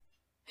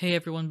Hey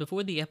everyone,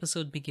 before the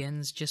episode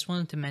begins, just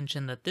wanted to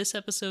mention that this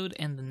episode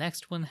and the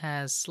next one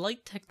has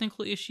slight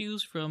technical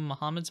issues from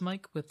Mohammed's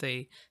mic with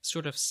a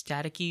sort of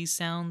staticky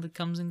sound that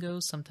comes and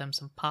goes, sometimes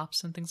some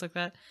pops and things like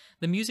that.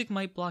 The music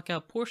might block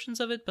out portions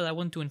of it, but I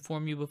wanted to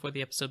inform you before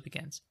the episode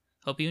begins.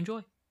 Hope you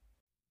enjoy.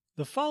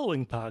 The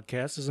following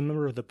podcast is a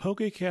member of the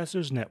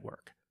Pokecasters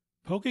Network.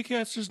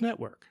 Pokecasters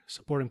Network,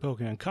 supporting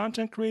Pokemon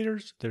content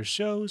creators, their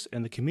shows,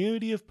 and the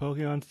community of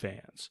Pokemon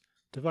fans.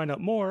 To find out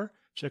more,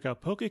 check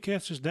out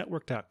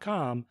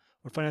PokecastersNetwork.com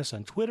or find us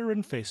on Twitter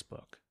and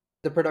Facebook.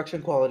 The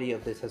production quality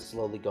of this has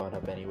slowly gone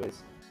up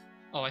anyways.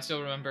 Oh, I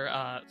still remember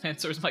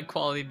Fansor's mic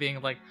quality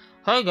being like,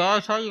 "Hey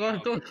guys, how you guys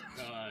doing?"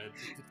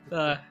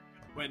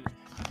 When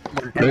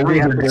Every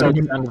episode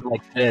sounded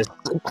like this,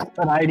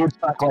 and I just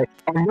thought like,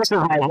 and this is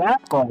my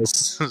lap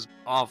voice. this is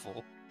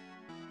awful.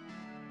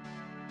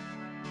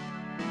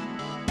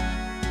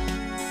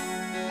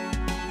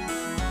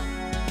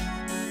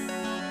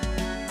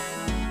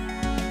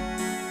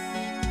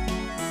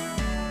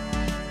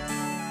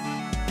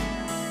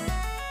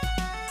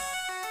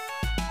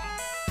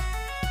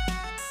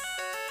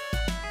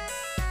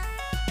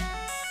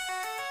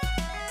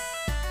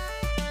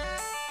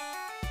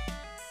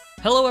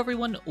 Hello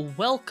everyone,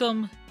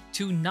 welcome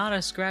to Not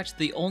a Scratch,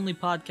 the only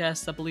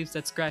podcast that believes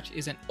that Scratch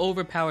is an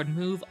overpowered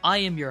move. I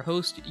am your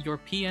host, your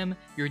PM,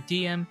 your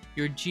DM,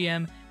 your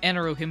GM,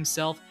 Anaro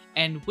himself,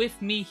 and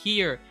with me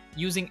here,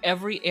 using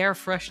every air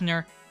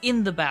freshener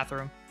in the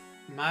bathroom.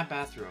 My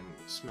bathroom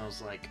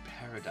smells like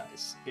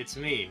paradise. It's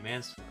me,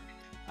 Mansfork.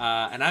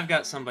 And I've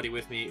got somebody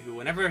with me who,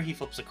 whenever he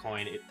flips a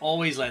coin, it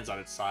always lands on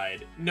its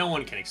side. No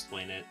one can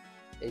explain it.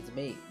 It's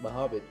me,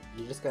 Mohammed.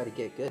 You just gotta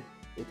get good.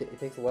 It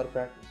takes a lot of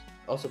practice.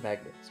 Also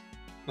magnets.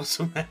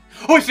 Also,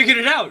 oh, I figured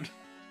it out!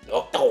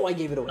 Oh, I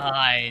gave it away.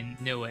 I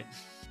knew it.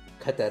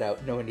 Cut that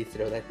out. No one needs to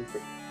know that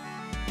secret.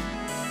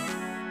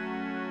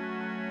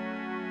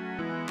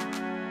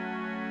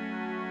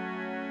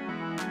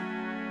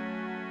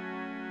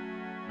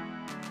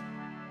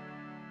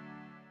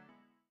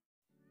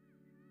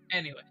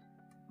 Anyway,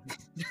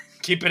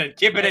 Keep it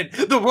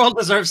in! The world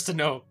deserves to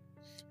know!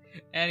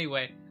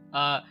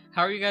 how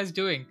are you guys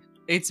doing?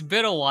 It's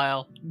been a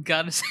while,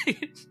 gotta say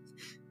it.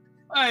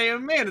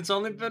 Man, it's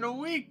only been a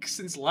week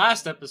since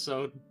last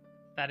episode.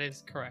 That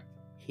is correct.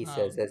 He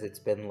says as it's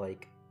been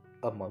like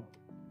a month.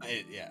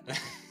 Yeah.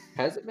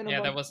 Has it been a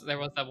month? There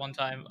was that one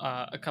time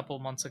a couple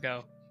months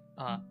ago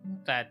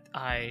that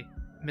I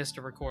missed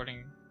a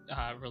recording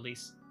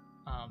release.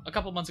 A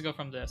couple months ago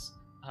from this.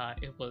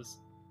 It was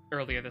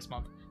earlier this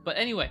month. But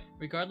anyway,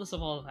 regardless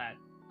of all of that,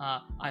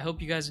 I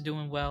hope you guys are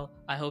doing well.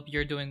 I hope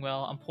you're doing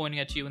well. I'm pointing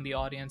at you in the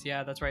audience.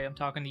 Yeah, that's right. I'm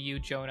talking to you,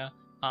 Jonah.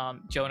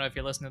 Jonah, if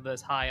you're listening to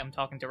this, hi, I'm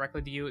talking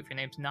directly to you. If your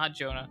name's not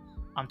Jonah,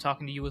 I'm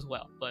talking to you as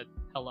well, but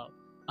hello.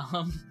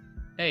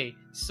 Hey,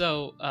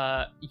 so,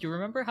 you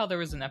remember how there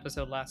was an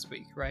episode last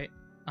week, right?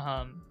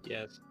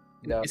 Yes.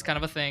 No. It's kind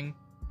of a thing.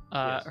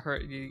 Yes.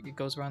 It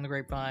goes around the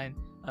grapevine.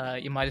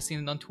 You might have seen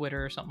it on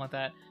Twitter or something like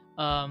that.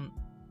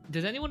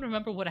 Does anyone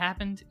remember what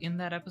happened in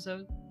that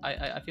episode?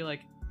 I feel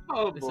like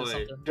Oh this is boy.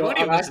 something. Do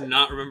any of us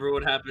not remember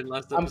what happened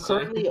last I'm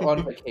episode? currently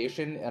on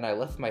vacation and I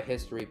left my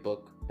history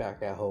book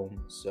back at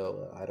home,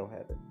 so I don't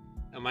have it.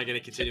 Am I going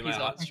to continue my He's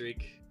hot on-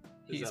 streak?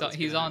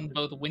 He's on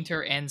both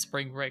winter and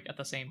spring break at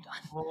the same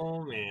time.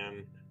 Oh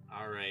man.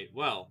 Alright,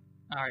 well.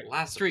 All right,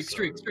 Last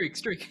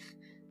streak.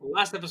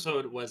 Last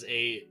episode was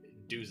a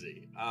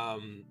doozy.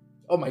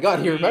 Oh my god,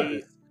 he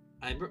remembers.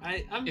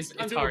 I'm It's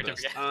doing hard my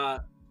to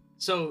best.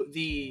 So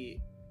the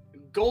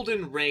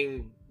Golden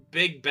Ring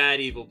big bad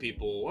evil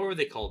people, what were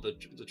they called?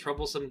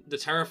 The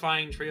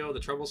terrifying trio, the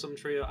troublesome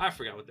trio. I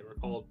forgot what they were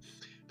called,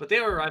 but they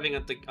were arriving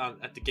at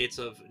the gates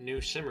of New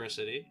Shimmer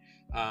City,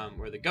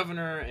 where the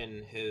governor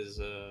and his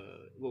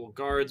little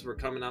guards were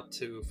coming up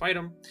to fight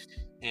him,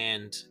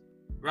 and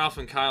Ralph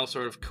and Kyle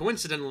sort of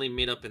coincidentally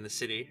meet up in the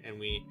city, and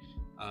we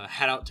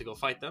head out to go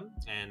fight them,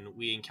 and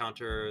we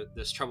encounter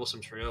this troublesome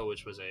trio,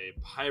 which was a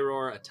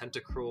Pyroar, a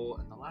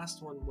Tentacruel, and the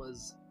last one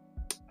was,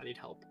 I need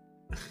help.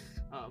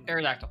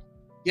 Aerodactyl.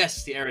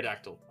 Yes, the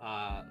Aerodactyl,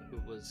 who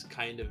was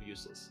kind of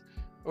useless.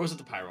 Or was it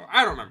the Pyro?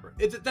 I don't remember.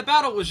 The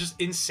battle was just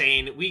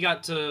insane. We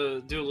got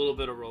to do a little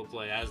bit of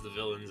roleplay as the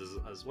villains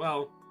as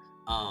well.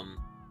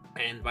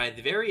 And by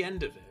the very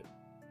end of it,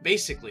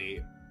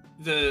 basically,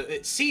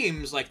 it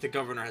seems like the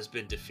governor has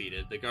been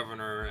defeated. The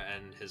governor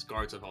and his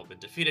guards have all been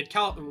defeated.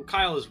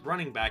 Kyle is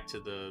running back to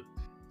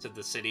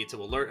the city to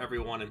alert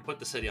everyone and put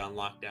the city on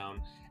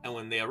lockdown. And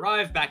when they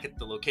arrive back at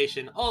the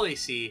location, all they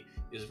see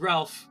is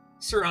Ralph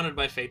surrounded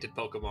by fated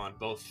Pokemon,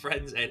 both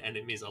friends and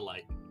enemies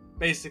alike.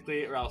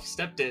 Basically, Ralph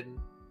stepped in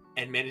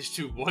and managed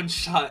to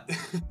one-shot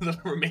the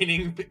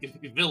remaining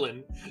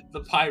villain,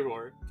 the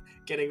Pyroar,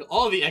 getting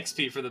all the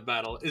XP for the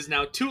battle, is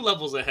now 2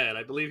 levels ahead.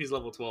 I believe he's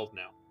level 12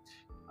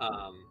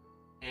 now.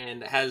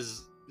 And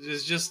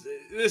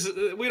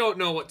we don't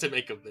know what to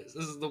make of this.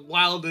 This is the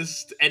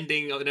wildest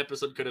ending an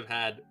episode could have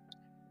had.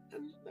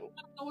 And I don't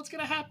know what's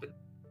gonna happen.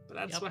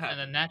 But that's what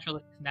happened. And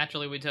then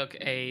naturally we took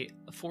a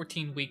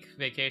 14-week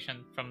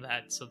vacation from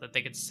that so that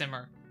they could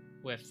simmer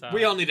with.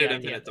 We all needed the a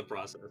idea minute to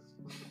process.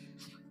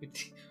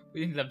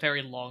 we needed a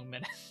very long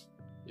minute.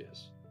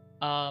 Yes.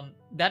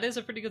 That is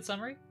a pretty good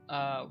summary.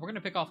 We're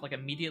gonna pick off like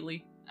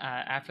immediately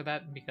after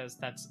that because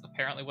that's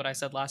apparently what I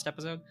said last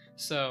episode.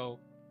 So,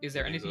 is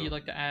there I think anything so. you'd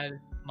like to add,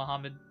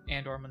 Mohammed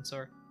and/or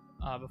Mansoor,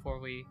 before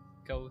we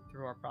go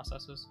through our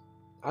processes?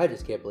 I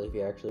just can't believe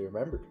you actually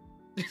remembered.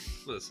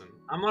 Listen,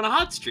 I'm on a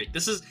hot streak.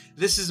 This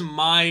is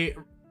my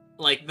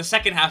like the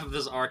second half of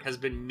this arc has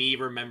been me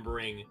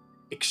remembering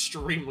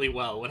extremely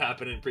well what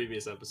happened in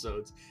previous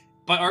episodes.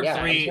 By arc Yeah,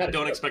 3, I'm glad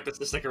don't it's- expect us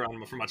to stick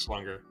around for much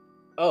longer.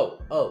 Oh,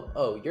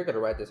 you're gonna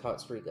ride this hot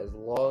streak as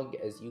long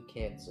as you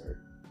can, sir.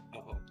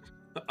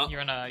 Uh-oh.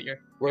 You're on a you're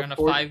We're on a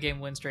 40 5-game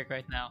win streak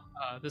right now.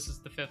 This is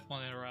the 5th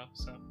one in a row.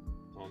 So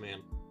Oh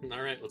man.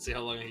 All right, let's see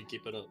how long I can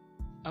keep it up.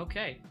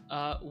 okay.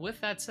 With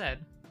that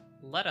said,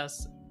 let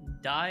us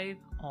dive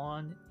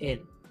on in.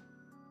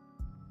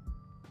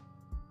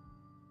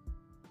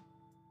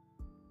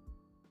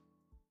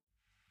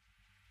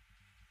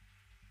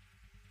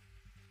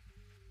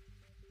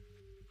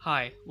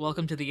 Hi,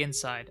 welcome to The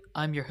Inside.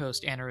 I'm your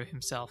host, Anaru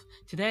himself.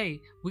 Today,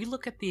 we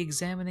look at the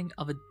examining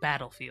of a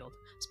battlefield,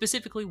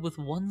 specifically with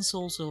one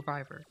sole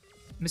survivor,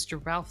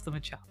 Mr. Ralph the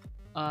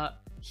Machop.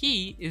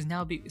 He is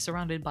now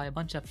surrounded by a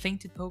bunch of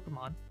fainted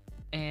Pokemon,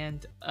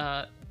 and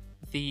what's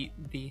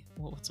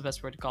the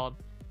best word to call him?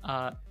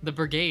 The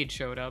Brigade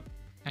showed up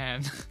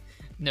and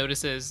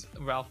notices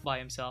Ralph by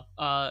himself.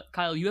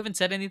 Kyle, you haven't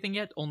said anything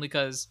yet, only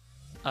because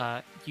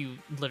you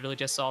literally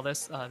just saw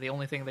this. The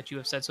only thing that you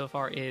have said so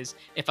far is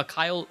if a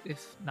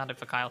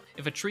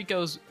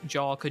Trico's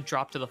jaw could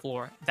drop to the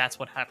floor, that's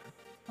what happened.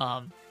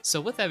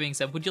 So with that being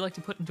said, would you like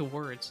to put into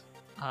words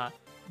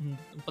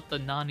what the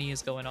nani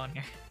is going on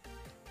here?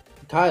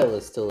 Kyle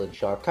is still in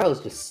shock.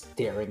 Kyle's just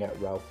staring at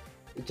Ralph,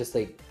 just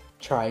like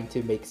trying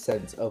to make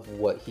sense of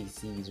what he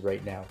sees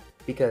right now.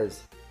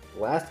 Because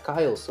last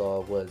Kyle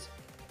saw was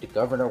the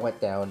governor went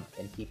down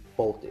and he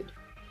bolted,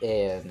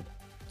 and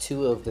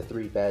 2 of the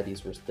 3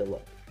 baddies were still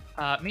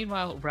up.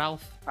 Meanwhile,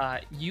 Ralph,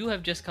 you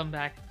have just come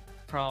back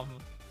from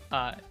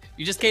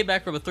you just came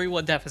back from a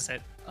 3-1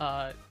 deficit.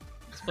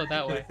 Let's put it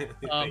that way.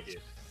 Thank you.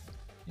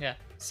 Yeah.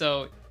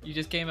 So you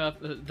just came up.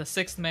 The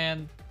 6th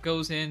man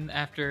goes in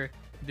after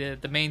the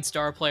main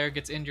star player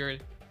gets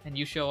injured, and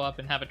you show up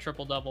and have a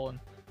triple double and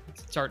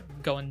start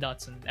going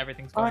nuts, and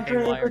everything's going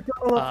haywire.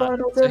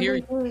 So here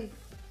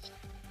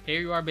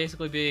you are,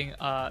 basically being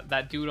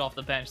that dude off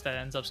the bench that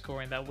ends up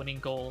scoring that winning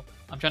goal.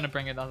 I'm trying to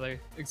bring in other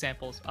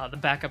examples. The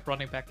backup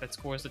running back that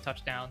scores the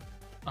touchdown.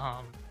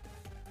 I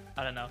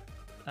don't know.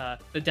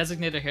 The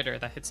designated hitter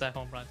that hits that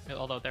home run,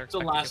 although they're The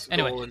expected last to.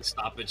 Anyway, goal in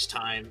stoppage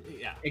time.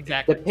 Yeah.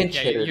 exactly. The pinch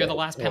Yeah, hitter. you're the that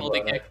last was penalty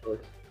home run, kick. actually.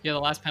 Yeah, the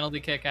last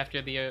penalty kick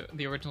after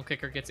the original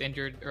kicker gets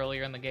injured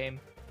earlier in the game.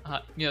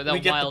 That We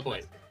get the wild.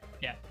 point.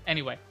 Yeah.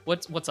 Anyway,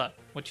 what's up?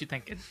 What you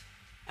thinking?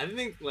 I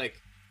think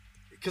like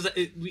because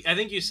I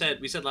think we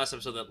said last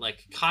episode that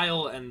like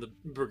Kyle and the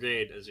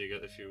Brigade,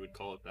 if you would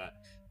call it that,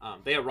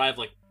 they arrive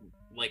like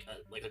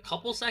a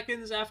couple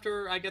seconds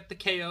after I get the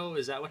KO.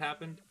 Is that what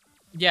happened?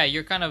 Yeah,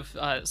 you're kind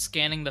of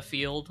scanning the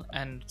field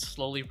and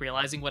slowly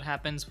realizing what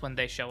happens when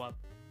they show up.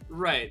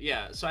 Right.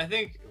 Yeah. So I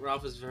think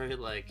Ralph is very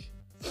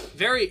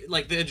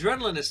the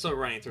adrenaline is still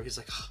running through. He's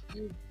like,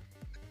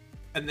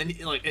 and then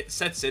it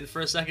sets in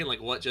for a second,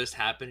 like what just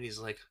happened. He's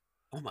like,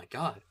 oh my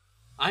god,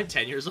 I'm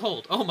 10 years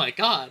old. Oh my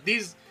god,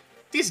 these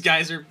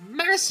guys are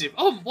massive.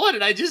 Oh, what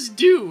did I just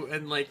do?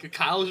 And like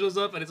Kyle shows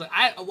up and it's like,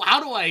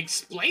 how do I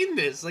explain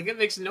this? Like it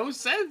makes no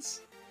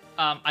sense.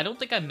 I don't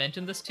think I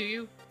mentioned this to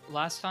you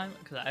last time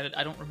because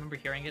I don't remember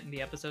hearing it in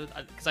the episode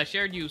because I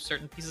shared you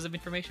certain pieces of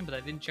information, but I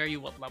didn't share you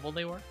what level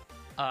they were.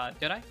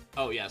 Did I?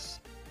 Oh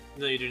yes.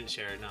 No, you didn't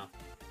share it. No.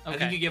 Okay. I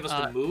think you gave us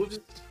the moves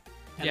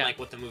and yeah. like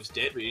what the moves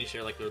did, but you didn't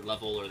share like their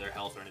level or their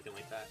health or anything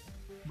like that.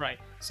 Right.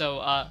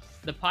 So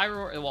the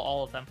Pyro, well,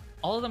 all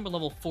of them were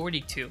level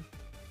 42.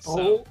 So,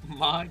 Oh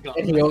my god.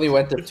 And he only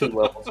went up 2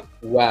 levels.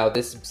 Wow,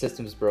 this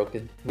system's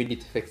broken. We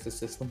need to fix the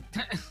system.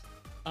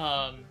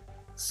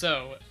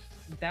 so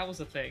that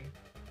was a thing.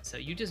 So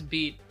you just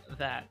beat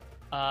that.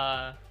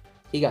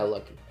 He got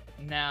lucky.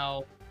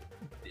 Now,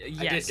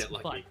 yes, I did get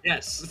lucky.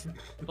 Yes.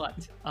 but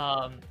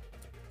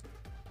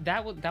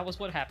that was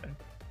what happened.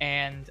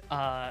 And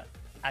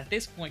at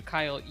this point,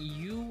 Kyle,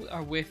 you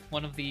are with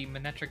one of the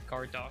Manectric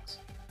guard dogs.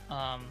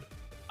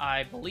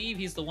 I believe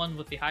he's the one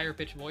with the higher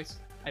pitched voice.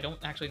 I don't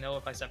actually know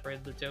if I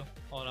separated the two.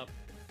 Hold up,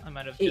 I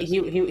might have. He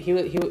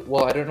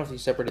well, I don't know if he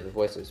separated the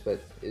voices, but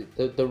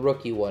the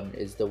rookie one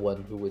is the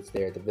one who was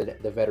there.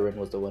 The veteran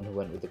was the one who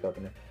went with the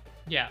governor.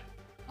 Yeah.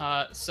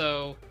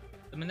 So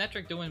the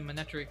Manectric doing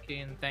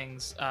Manetrician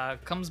things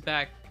comes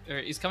back, or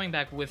is coming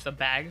back with a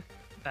bag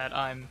that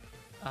I'm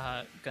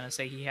gonna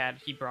say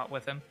he brought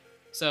with him.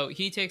 So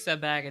he takes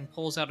that bag and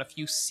pulls out a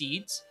few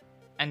seeds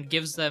and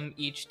gives them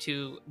each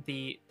to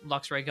the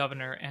Luxray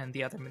governor and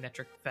the other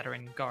Manectric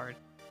veteran guard.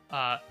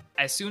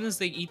 As soon as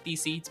they eat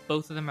these seeds,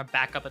 both of them are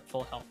back up at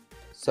full health.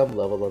 Some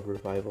level of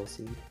revival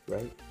seed,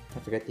 right? I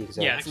forget the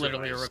exact. Yeah, it's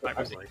literally a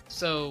revival Surprising. seed.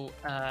 So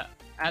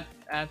at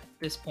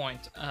this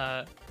point,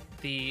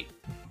 the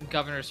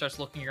governor starts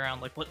looking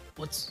around like,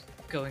 what's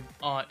going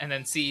on, and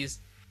then sees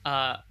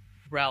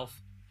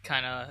Ralph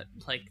kind of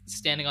like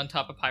standing on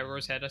top of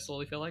Pyro's head. I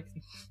slowly feel like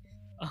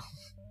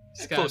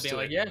just kind of Close being to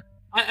like, it. yeah,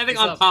 I think What's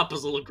on up? top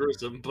is a little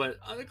gruesome, but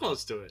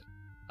close to it.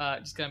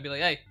 just gonna be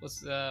like, hey,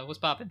 what's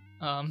poppin'?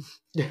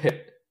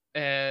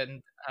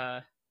 And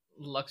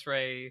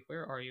Luxray,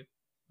 where are you?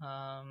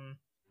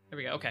 Here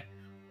we go. Okay.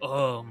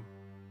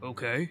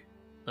 Okay.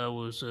 That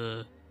was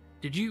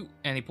Did you?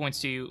 And he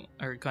points to you,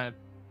 or kind of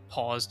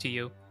paws to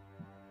you.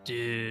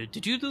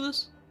 Did you do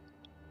this?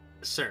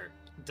 Sir,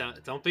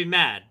 don't be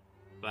mad,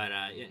 but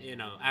you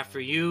know, after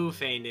you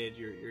fainted,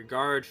 your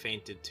guard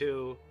fainted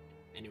too,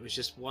 and it was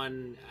just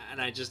one, and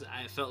I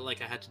felt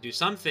like I had to do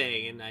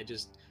something, and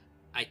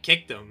I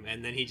kicked him,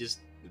 and then he just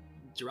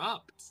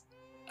dropped.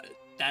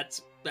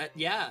 That's that.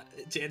 Yeah,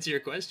 to answer your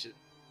question.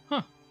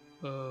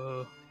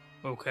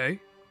 Okay.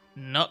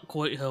 Not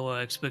quite how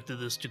I expected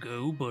this to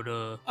go, but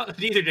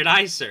Neither did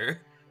I, sir.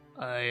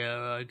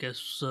 I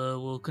guess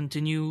we'll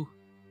continue.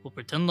 We'll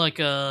pretend like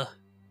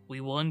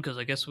we won, because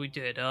I guess we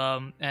did.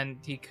 And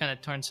he kind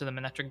of turns to the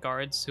Manectric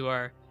guards, who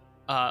are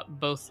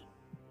both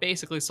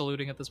basically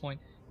saluting at this point.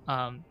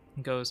 And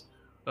goes,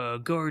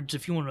 guards,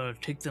 if you want to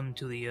take them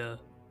to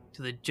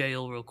the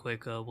jail real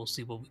quick, we'll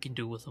see what we can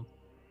do with them.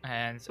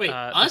 And Wait,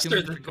 us two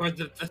or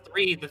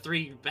Manectric the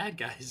three bad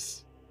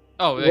guys?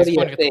 Oh, What it's do you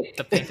pointing at think?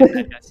 the painted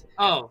bad guys.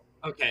 Oh,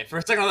 okay. For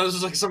a second, I thought this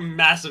was like some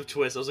massive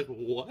twist. I was like,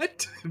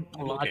 what?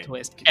 Plot Okay.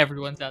 twist.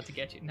 Everyone's out to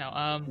get you.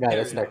 Now, No,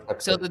 that's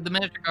next so episode. the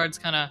miniature guards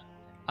kind of,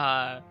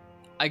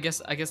 I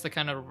guess they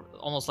kind of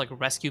almost like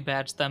rescue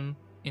badge them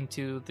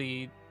into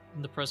the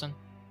prison.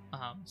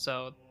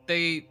 So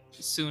they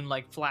soon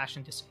like flash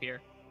and disappear.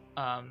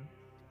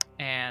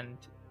 And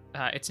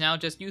it's now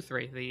just you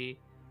three,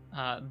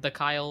 the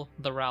Kyle,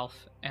 the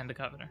Ralph, and the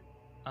governor.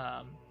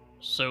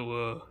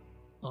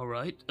 All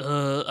right.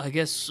 I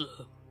guess.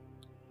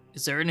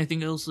 Is there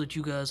anything else that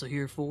you guys are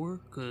here for?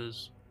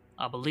 Because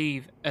I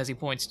believe, as he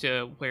points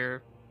to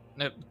where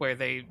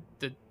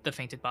the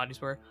fainted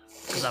bodies were,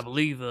 because I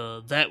believe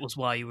that was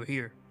why you were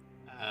here.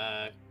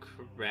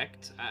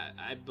 Correct.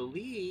 I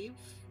believe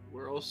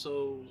we're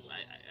also.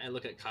 I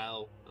look at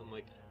Kyle. I'm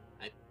like,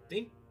 I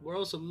think we're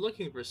also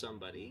looking for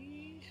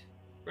somebody,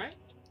 right?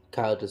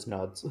 Kyle just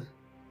nods.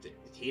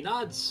 He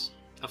nods.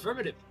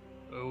 Affirmative.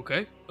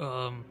 Okay.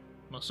 I'm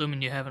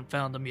assuming you haven't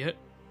found them yet.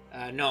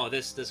 No,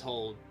 this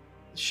whole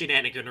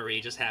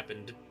shenaniganery just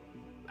happened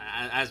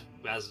as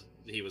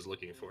he was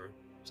looking for.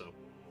 So.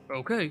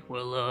 Okay.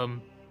 Well,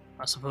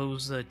 I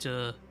suppose that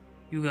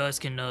you guys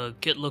can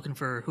get looking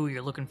for who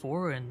you're looking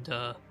for, and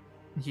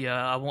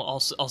yeah, I won't.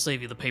 I'll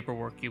save you the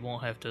paperwork. You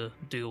won't have to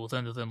deal with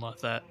anything like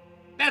that.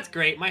 That's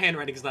great. My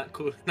handwriting's not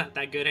cool, not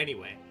that good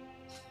anyway.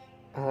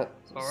 All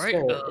right,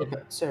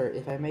 Sir,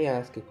 if I may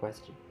ask a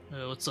question,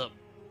 What's up?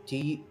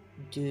 did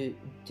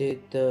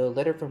the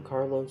letter from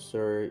Carlos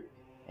or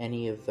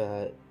any of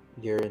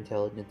your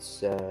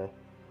intelligence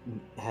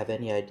have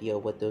any idea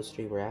what those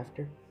three were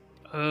after?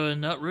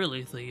 Not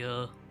really.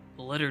 The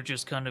letter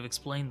just kind of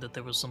explained that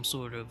there was some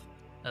sort of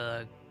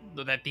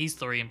that these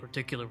three in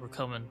particular were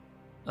coming,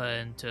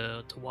 and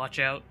to watch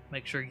out,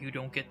 make sure you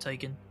don't get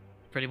taken.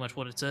 Pretty much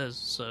what it says.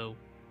 So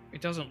it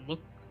doesn't look.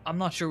 I'm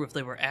not sure if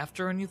they were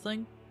after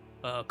anything.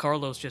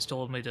 Carlos just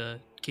told me to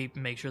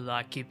make sure that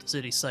I keep the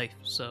city safe.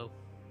 So.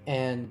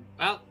 And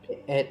Well,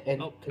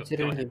 go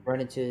considering ahead. you've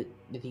run into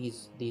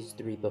these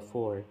three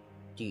before,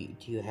 do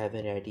you have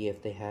any idea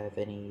if they have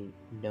any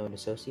known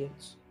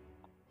associates?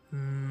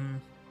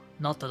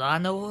 Not that I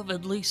know of,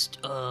 at least.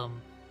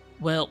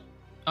 Well,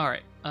 all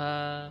right.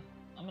 I'm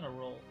gonna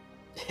roll.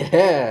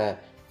 Yeah,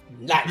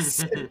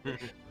 nice.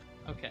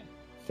 Okay.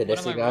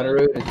 Finishing What am I on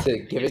route into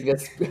giving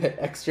us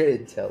extra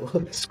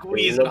intel.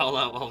 Squeeze it all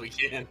out while we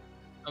can.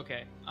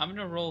 Okay. I'm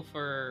gonna roll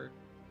for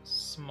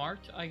smart,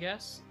 I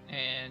guess.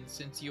 And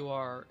since you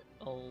are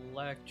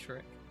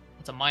electric,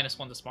 it's a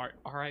 -1 to smart.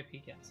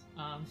 R.I.P. Guess.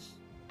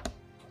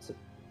 It's a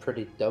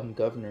pretty dumb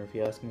governor, if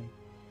you ask me.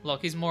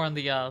 Look, he's more on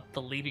the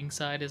leading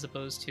side as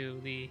opposed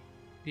to the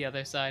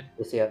other side.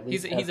 Does he at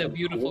least He's have a some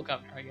beautiful cool-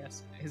 governor, I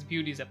guess. His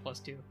beauty's at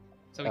 +2,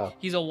 so Oh.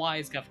 he's a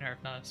wise governor,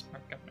 if not a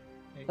smart governor.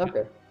 There you go.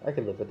 Okay, I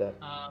can live with that.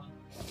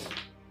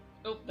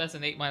 Oh, that's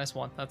an 8 -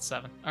 1. That's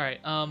 7. All right.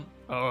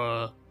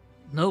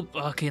 Nope.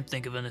 I can't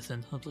think of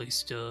anything. At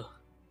least,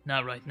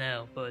 not right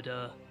now. But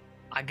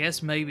I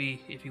guess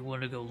maybe if you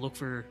want to go look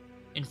for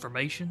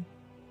information,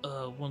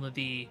 one of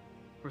the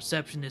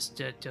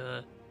receptionists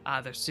at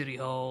either City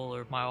Hall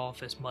or my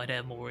office might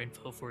have more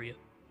info for you.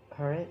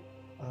 All right.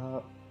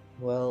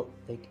 Well,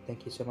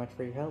 thank you so much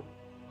for your help.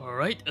 All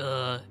right.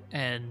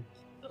 And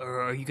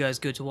are you guys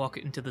good to walk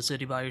into the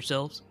city by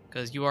yourselves?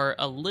 Because you are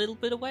a little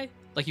bit away.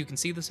 Like you can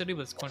see the city,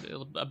 but it's quite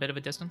a bit of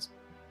a distance.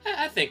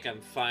 I think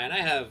I'm fine. I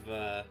have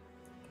a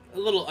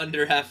little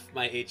under half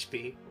my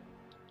HP.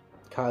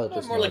 Kyle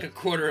just More like a nods.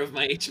 quarter of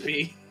my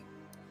HP.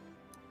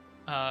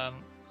 All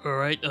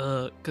right.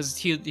 Because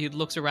he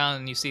looks around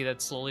and you see that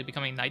it's slowly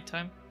becoming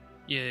nighttime.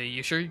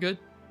 You sure you're good?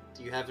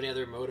 Do you have any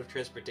other mode of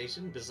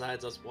transportation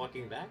besides us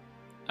walking back?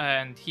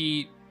 And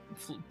he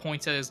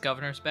points at his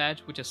governor's badge,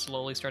 which is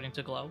slowly starting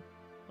to glow.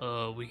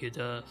 We could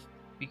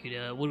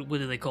what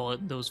do they call it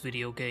in those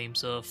video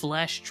games?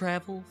 Flash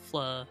travel,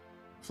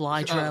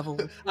 fly travel.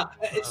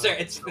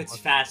 It's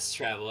fast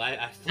travel.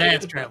 I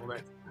Fast travel.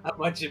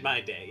 much in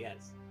my day.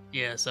 Yes.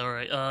 Yes. All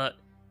right.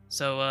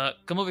 So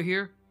come over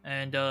here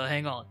and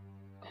hang on.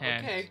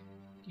 And Okay.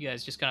 you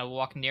guys just kind of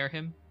walk near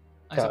him,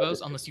 I Kyle,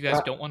 suppose, unless you guys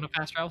don't want to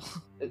fast travel.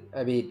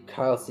 I mean,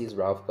 Kyle sees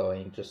Ralph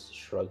going, just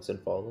shrugs and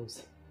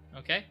follows.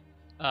 Okay.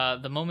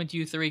 The moment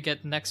you three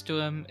get next to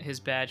him, his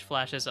badge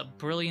flashes a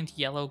brilliant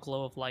yellow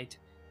glow of light,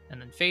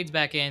 and then fades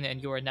back in,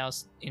 and you are now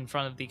in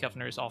front of the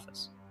governor's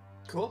office.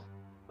 Cool.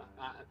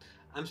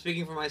 I'm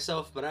speaking for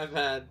myself, but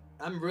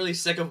I'm really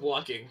sick of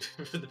walking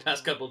for the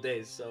past couple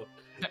days. So,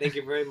 thank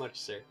you very much,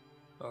 sir.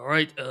 All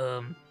right.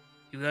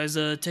 You guys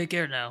take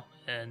care now,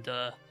 and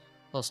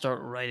I'll start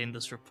writing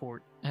this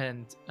report.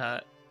 And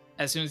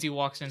as soon as he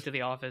walks into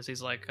the office,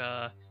 he's like,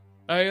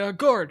 "Hey,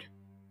 guard,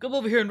 come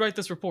over here and write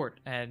this report."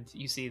 And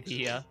you see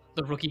the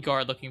rookie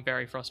guard looking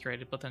very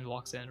frustrated, but then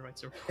walks in and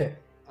writes a report.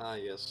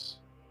 Yes.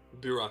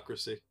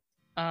 Bureaucracy.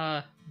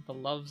 The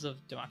loves of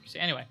democracy.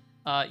 Anyway,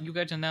 you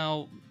guys are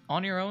now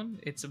on your own.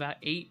 It's about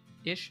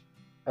 8-ish.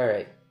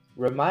 Alright,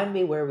 remind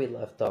me where we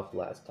left off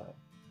last time.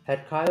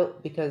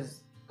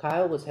 Because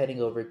Kyle was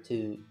heading over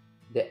to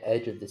the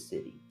edge of the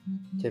city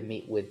to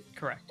meet with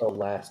Correct. the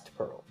last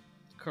Pearl.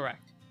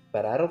 Correct.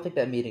 But I don't think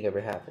that meeting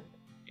ever happened.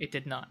 It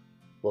did not.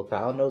 Well,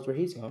 Kyle knows where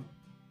he's going.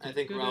 I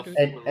think Ralph.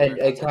 Okay.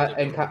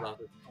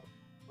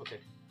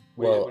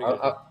 Well, What are you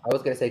gonna I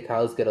was gonna say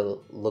Kyle's gonna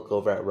look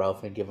over at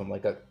Ralph and give him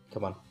like a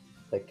come on,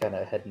 like kind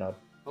of head nod.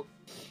 do?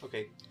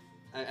 Okay.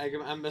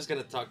 I'm just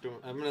gonna talk to him.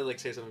 I'm gonna like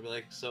say something. Be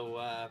like, so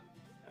are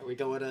we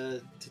going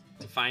to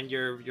find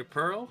your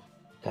pearl?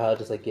 Kyle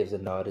just like gives a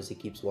nod as he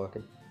keeps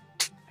walking.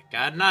 I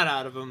got a nod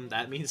out of him.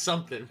 That means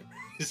something.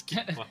 Just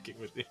keep walking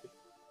with me.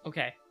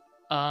 Okay.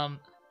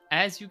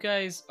 As you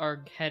guys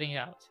are heading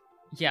out,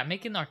 yeah,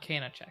 make an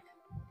Arcana check.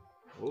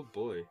 Oh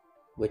boy.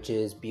 Which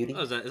is beauty.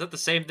 Oh, is that the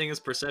same thing as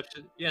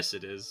perception? Yes,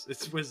 it is.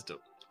 It's wisdom.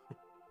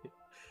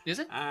 Is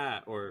it?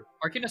 Or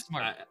Arcana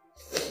smart.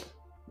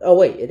 Oh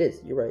wait, it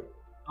is. You're right.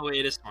 oh wait,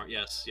 it is smart.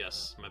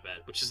 Yes, my bad.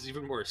 Which is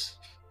even worse.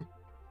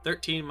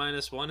 13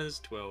 minus 1 is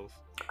 12.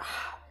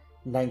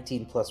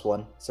 19 plus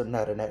 1, so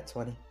not a net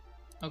 20.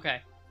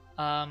 Okay.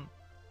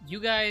 You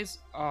guys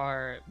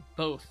are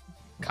both,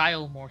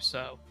 Kyle more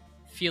so,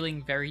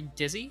 feeling very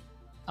dizzy.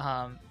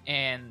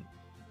 And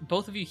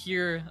both of you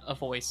hear a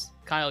voice.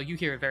 Kyle, you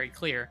hear it very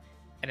clear,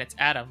 and it's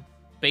Adam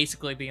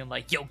basically being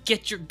like, "Yo,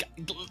 get your,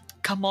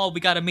 come on, we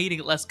got a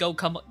meeting. Let's go,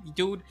 come on,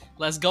 dude.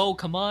 Let's go,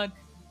 come on."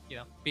 You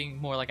know, being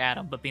more like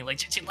Adam, but being like,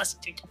 "Let's,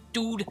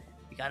 dude,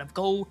 we gotta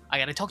go. I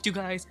gotta talk to you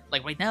guys,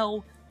 like right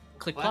now."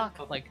 Click What?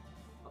 clock, like.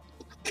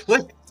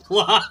 Click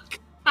clock.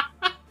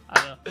 I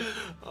don't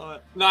know.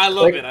 No, I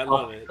love it. I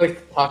love it.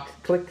 Click tock,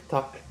 click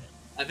tock.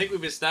 I think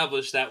we've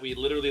established that we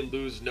literally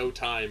lose no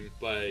time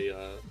by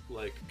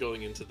like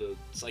going into the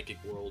psychic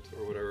world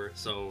or whatever.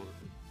 So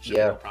shouldn't be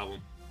Yeah. a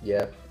problem.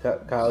 Yeah,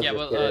 Kyle's Yeah,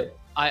 just well,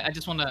 I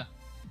just want to,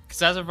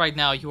 because as of right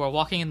now, you are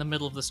walking in the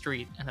middle of the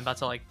street and about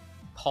to like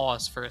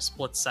pause for a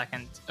split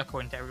second,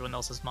 according to everyone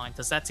else's mind.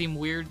 Does that seem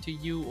weird to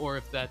you, or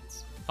if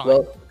that's fine?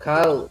 Well,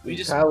 Kyle We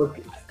just-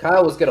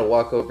 Kyle was gonna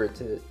walk over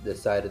to the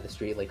side of the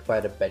street, like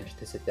find a bench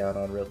to sit down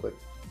on real quick.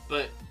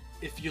 But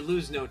if you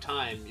lose no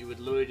time, you would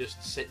literally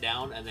just sit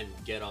down and then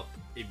get up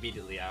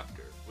immediately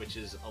after, which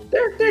is a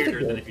There's weirder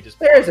a than game. if you just.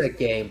 There's pause. a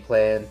game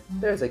plan.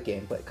 There's a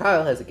game plan.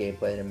 Kyle has a game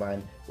plan in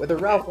mind. Whether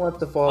Ralph wants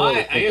to follow, I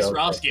it, guess don't.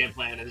 Ralph's game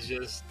plan is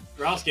just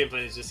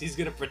he's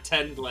gonna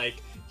pretend like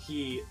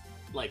he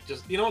like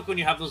just you know like when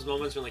you have those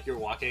moments when like you're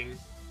walking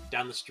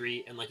down the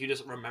street and like you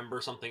just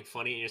remember something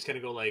funny and you're just gonna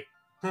go like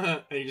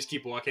and you just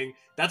keep walking.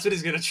 That's what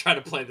he's gonna try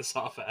to play this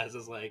off as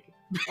is like,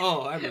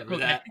 oh, I remember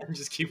Okay. that, and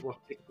just keep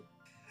walking.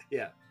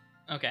 Yeah.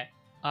 Okay.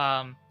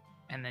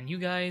 And then you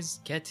guys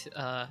get,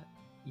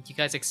 you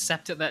guys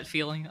accept that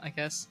feeling, I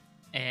guess,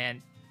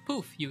 and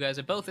poof, you guys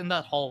are both in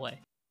that hallway.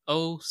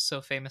 Oh,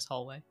 so famous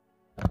hallway.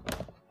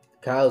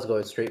 Kyle's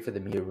going straight for the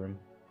Mew room.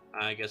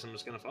 I guess I'm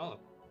just gonna follow.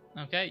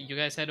 Okay, you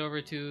guys head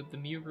over to the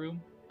Mew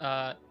room.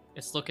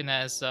 It's looking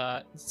as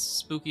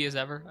spooky as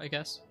ever, I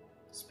guess.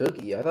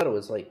 Spooky. I thought it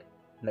was like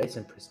nice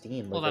and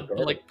pristine. Well, Like, that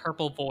like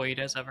purple void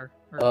as ever.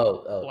 Or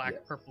oh, black yeah.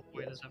 purple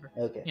void as ever.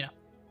 Okay. Yeah.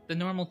 The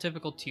normal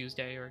typical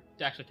Tuesday, or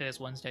actually today's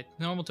Wednesday.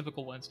 The normal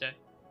typical Wednesday.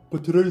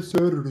 But today's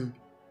Saturday.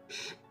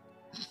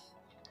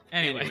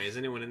 Anyway. Is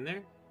anyone in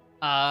there?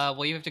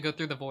 Well, you have to go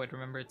through the void.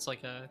 Remember, it's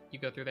like you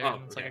go through there,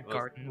 and it's like a well,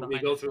 garden. We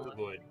behind go it. through the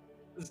void.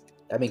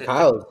 I mean,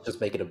 Kyle's just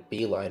making a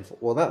beeline.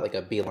 Well, not like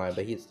a beeline,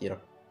 but he's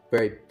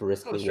very Oh,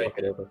 briskly straight.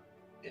 walking over.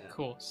 Yeah.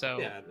 Cool. So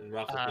Yeah, and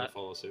Ralph is gonna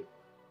follow suit.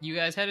 you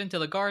guys head into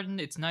the garden.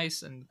 It's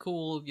nice and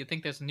cool. You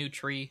think there's a new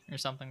tree or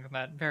something like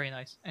that. Very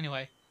nice.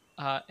 Anyway,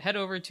 head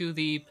over to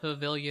the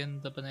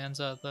pavilion, the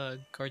bonanza, the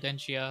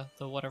gardentia,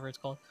 the whatever it's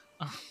called,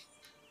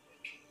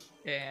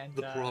 and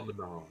The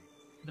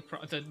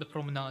promenade. the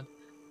promenade.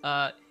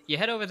 You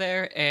head over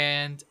there,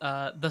 and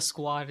the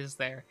squad is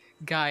there.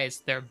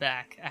 Guys, they're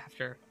back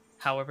after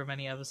however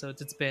many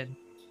episodes it's been,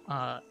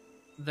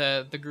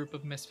 the group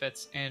of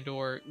misfits and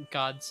or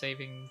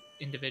God-saving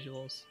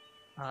individuals,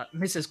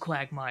 Mrs.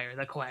 Quagmire,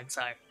 the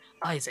Quagsire,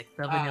 Isaac,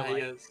 the Vanilla,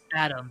 Yes.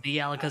 Adam, the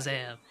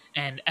Alakazam,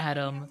 and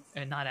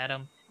not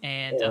Adam,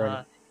 and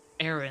Aaron.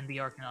 Aaron, the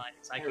Arcanine.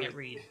 I can't Aaron.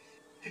 read.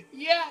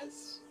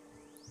 Yes.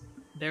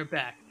 They're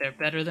back. They're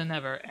better than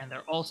ever, and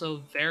they're also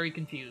very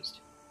confused.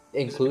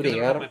 Including Because I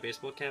don't have Adam. my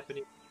baseball cap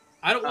anymore.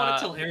 I don't want Uh, to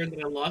tell Aaron that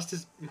I lost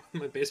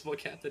my baseball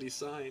cap that he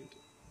signed.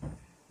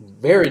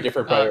 Very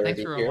different priority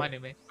Thanks for here.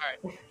 reminding me.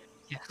 All right.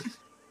 Yeah.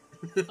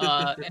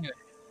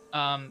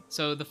 Anyway,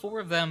 so the four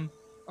of them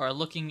are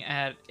looking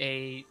at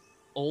a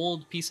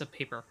old piece of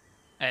paper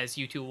as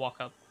you two walk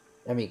up.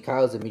 I mean,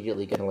 Kyle's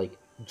immediately gonna like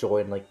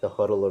join like the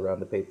huddle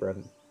around the paper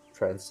and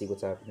try and see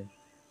what's happening.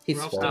 He's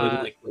Ralph's small. doing,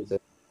 He like, knows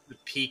it. The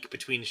peek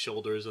between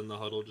shoulders in the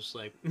huddle, just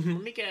like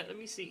let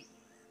me see.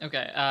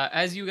 Okay,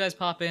 as you guys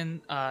pop in,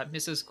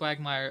 Mrs.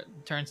 Quagmire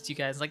turns to you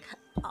guys like,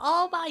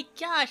 "Oh my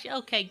gosh,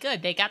 okay,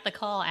 good. They got the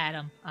call,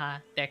 Adam.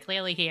 They're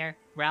clearly here.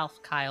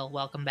 Ralph, Kyle,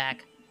 welcome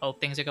back.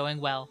 Hope things are going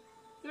well."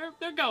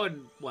 They're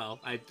going well.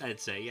 I'd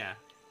say, yeah.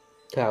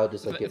 Kyle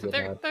just like gives a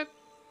They're, nod.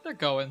 they're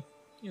going,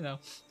 you know.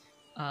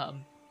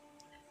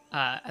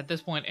 At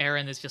this point,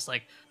 Aaron is just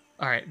like,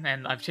 all right,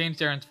 and I've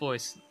changed Aaron's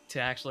voice to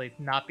actually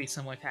not be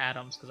similar to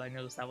Adam's because I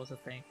noticed that was a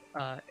thing.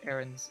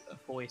 Aaron's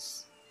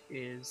voice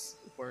is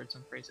words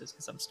and phrases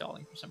because I'm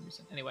stalling for some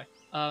reason. Anyway,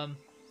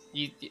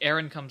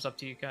 Aaron comes up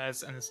to you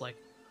guys and is like,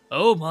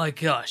 "Oh my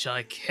gosh,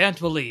 I can't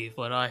believe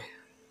what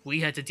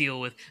we had to deal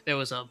with. There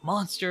was a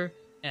monster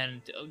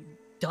and a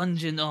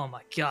dungeon. Oh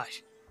my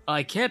gosh,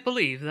 I can't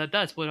believe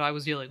that's what I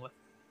was dealing with.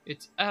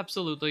 It's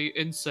absolutely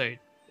insane.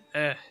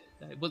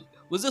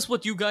 Was this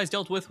what you guys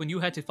dealt with when you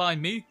had to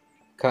find me?"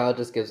 Kyle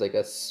just gives like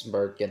a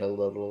smirk and a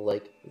little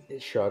like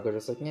shrug, or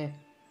just like, yeah,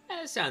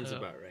 That sounds Uh.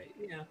 about right.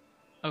 Yeah.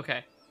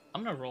 Okay,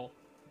 I'm gonna roll.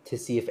 to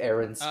see if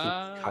Aaron speaks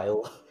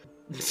Kyle.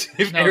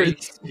 If No, Aaron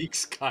he-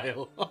 speaks,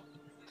 Kyle.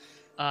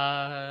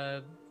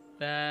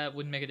 That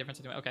wouldn't make a difference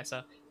anyway. Okay,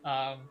 so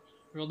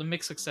rolled a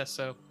mixed success.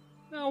 So,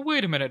 now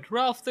wait a minute,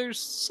 Ralph. There's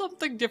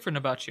something different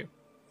about you.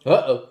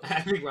 Uh-oh.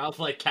 I think Ralph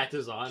like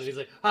catches on and he's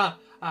like,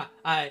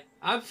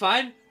 I'm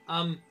fine.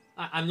 I'm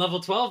level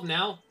 12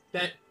 now.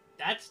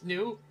 That's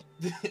new.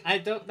 I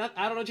don't know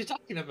what you're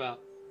talking about.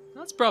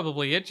 That's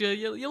probably it.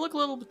 You look a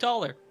little bit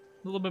taller,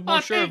 a little bit more Oh,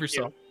 sure of thank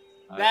you. yourself.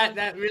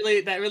 That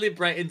really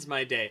brightens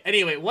my day.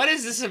 Anyway, what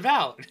is this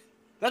about?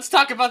 Let's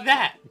talk about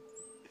that.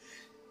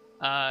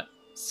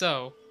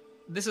 So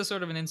this is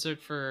sort of an insert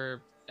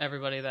for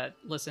everybody that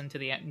listened to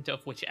the end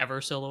of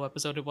whichever solo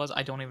episode it was.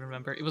 I don't even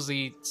remember. It was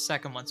the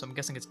second one, so I'm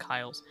guessing it's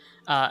Kyle's.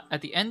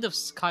 At the end of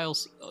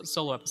Kyle's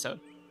solo episode,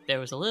 there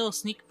was a little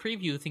sneak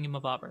preview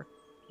thingamabobber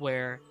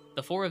where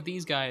the four of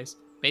these guys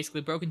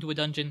basically broke into a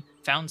dungeon,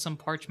 found some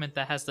parchment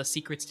that has the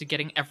secrets to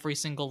getting every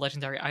single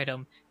legendary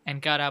item,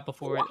 and got out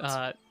before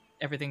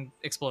everything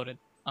exploded.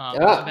 It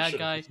was a bad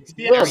guy.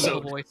 Yeah, Very so-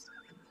 evil voice.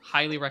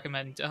 Highly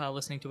recommend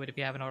listening to it if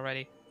you haven't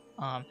already.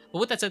 But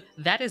with that said,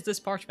 that is this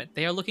parchment.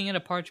 They are looking at a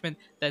parchment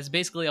that's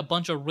basically a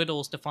bunch of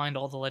riddles to find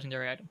all the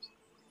legendary items.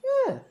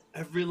 Yeah.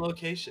 Every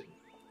location.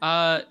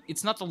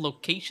 It's not the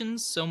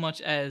locations so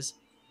much as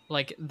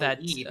like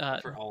that Lead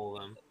for all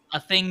of them. a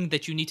thing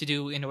that you need to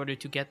do in order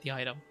to get the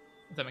item.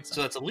 If that makes sense.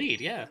 So that's a lead,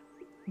 yeah.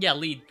 Yeah,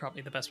 lead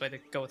probably the best way to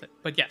go with it.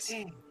 But yes,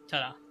 Dang.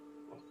 ta-da.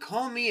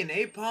 Call me an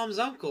Apalm's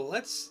uncle.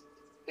 Let's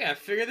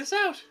figure this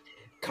out.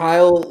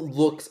 Kyle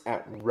looks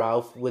at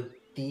Ralph with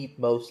the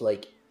most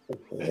like,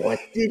 what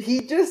did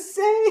he just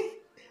say?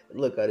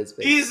 Look on his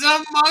face. He's a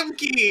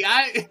monkey.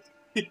 I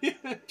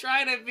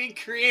trying to be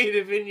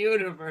creative in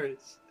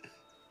universe.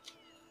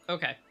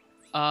 Okay.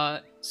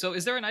 So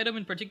is there an item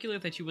in particular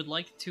that you would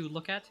like to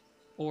look at,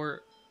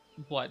 or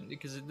what?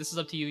 Because this is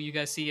up to you. You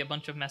guys see a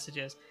bunch of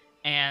messages,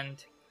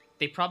 and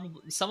they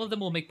probably some of them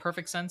will make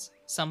perfect sense.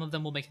 Some of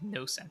them will make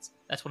no sense.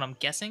 That's what I'm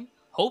guessing.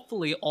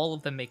 Hopefully, all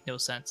of them make no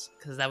sense,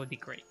 because that would be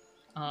great.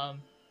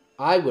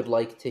 I would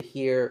like to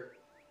hear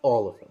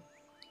all of them.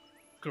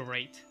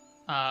 Great.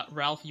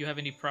 Ralph, you have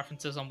any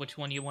preferences on which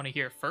one you want to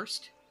hear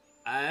first?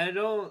 I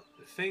don't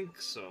think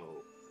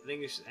so. I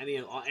think it's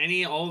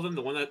all of them.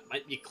 The one that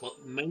might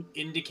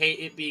indicate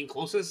it being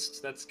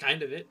closest. That's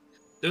kind of it.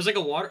 There's like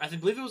a water. I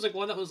believe it was like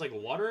one that was like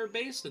water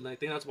based, and I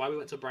think that's why we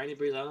went to Briny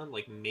Breeze Island.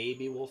 Like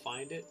maybe we'll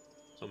find it.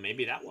 So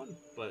maybe that one.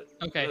 But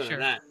Okay, other than sure.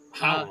 that,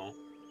 I don't know.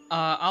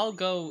 I'll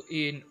go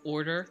in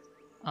order.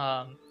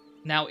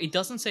 Now it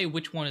doesn't say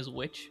which one is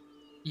which.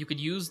 You could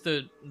use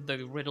the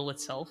riddle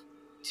itself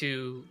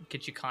to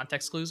get you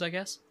context clues, I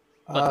guess.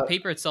 But the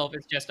paper itself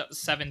is just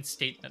 7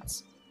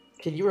 statements.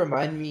 Can you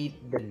remind me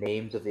the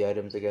names of the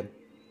items again?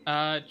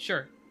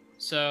 Sure.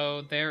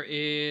 So there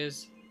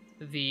is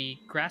the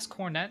grass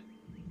cornet.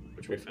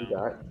 Which we You found.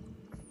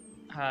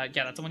 got?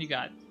 Yeah, that's the one you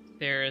got.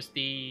 There's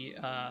the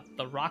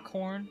rock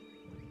horn,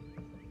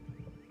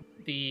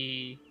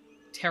 the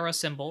Terra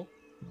symbol,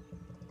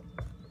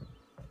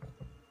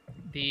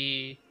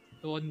 the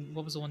one.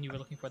 What was the one you were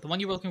looking for? The one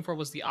you were looking for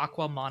was the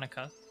Aqua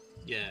Monica.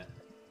 Yeah,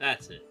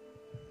 that's it.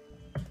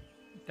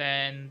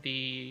 Then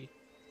the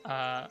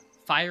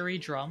fiery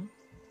drum.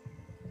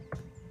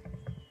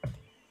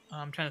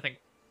 I'm trying to think.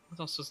 What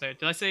else was there?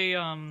 Did I say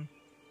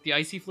the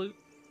icy flute?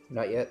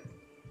 Not yet.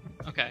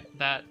 Okay,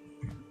 that.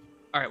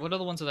 All right. What are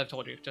the ones that I've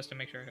told you, just to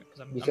make sure? Because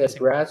I'm You I'm said missing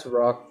grass,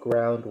 rock,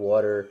 ground,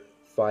 water,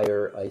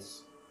 fire,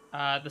 ice.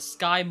 the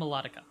sky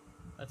melodica.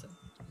 That's it.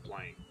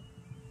 Flying.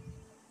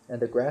 And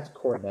the grass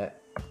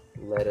cornet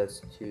led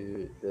us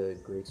to the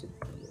Great City.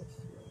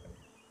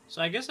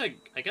 So I guess I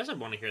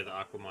want to hear the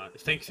Aquamonica.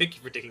 Thank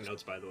you for taking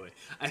notes, by the way.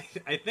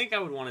 I think I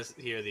would want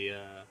to hear the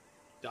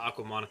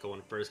Aquamonica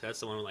one first. 'Cause that's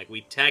the one like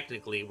we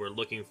technically were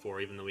looking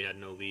for, even though we had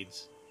no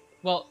leads.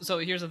 Well, so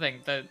here's the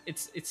thing: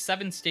 it's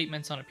 7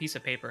 statements on a piece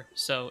of paper,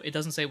 so it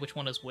doesn't say which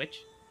one is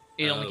which.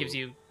 It only gives Oh.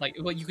 you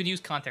well, you could use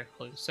context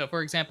clues. So,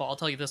 for example, I'll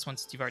tell you this one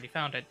since you've already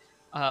found it.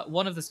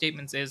 One of the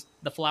statements is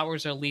the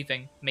flowers are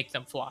leaving, make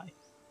them fly.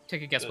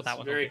 Take a guess what That's that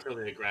one very will be.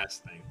 clearly a grass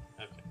thing.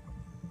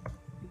 Okay.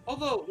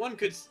 Although one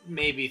could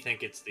maybe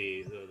think it's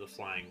the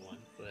flying one,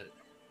 but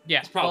Yeah.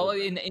 it's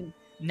probably Well,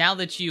 now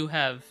that you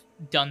have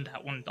done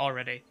that one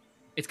already,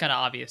 it's kind of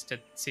obvious to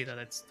see that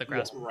it's the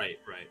grass one. right.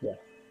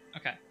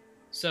 Okay.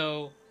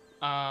 So,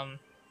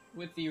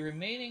 with the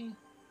remaining,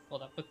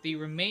 with the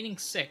remaining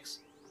 6,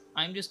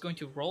 I'm just going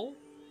to roll,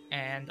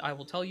 and I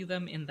will tell you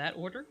them in that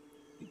order.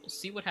 We will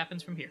see what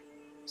happens from here.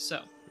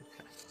 So,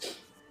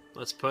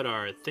 Let's put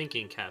our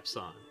thinking caps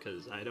on,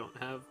 because I don't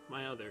have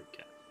my other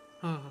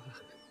cap.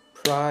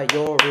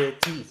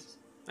 Priorities.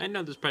 I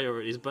know there's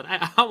priorities, but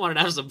I wanted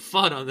to have some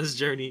fun on this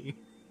journey.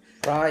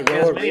 Get as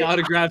many Priorities.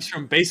 autographs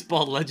from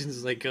baseball legends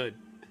as I could.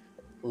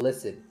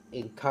 Listen,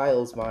 in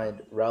Kyle's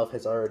mind, Ralph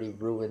has already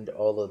ruined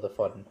all of the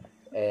fun.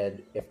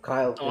 And if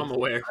Kyle Oh, I'm thinks it,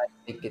 aware.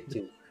 I think it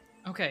too.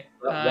 okay.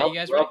 Ralph, You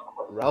guys ready?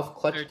 Ralph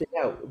clutched it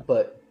out,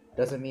 but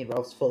doesn't mean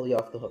Ralph's fully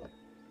off the hook.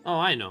 Oh,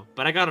 I know,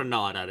 but I got a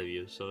nod out of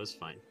you, so it's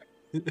fine.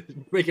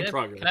 Making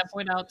progress. Can I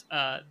point out,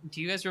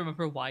 do you guys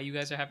remember why you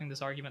guys are having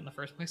this argument in the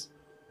first place?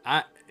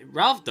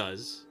 Ralph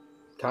does.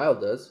 Kyle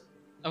does.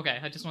 Okay,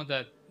 I just wanted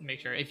to make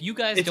sure. If you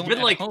guys It's don't been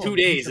at like home, 2 you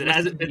days. should It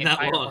hasn't listen to been the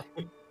that entire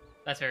long.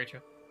 That's very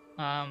true.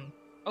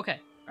 Okay.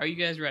 Are you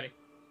guys ready?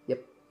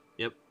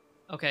 Yep.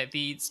 Okay,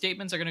 the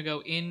statements are going to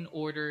go in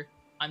order.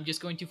 I'm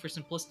just going to, for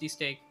simplicity's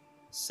sake,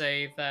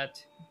 say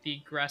that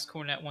the grass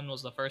cornet one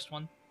was the first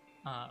one.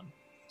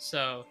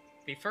 So,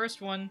 the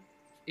first one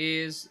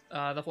is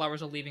the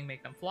flowers are leaving,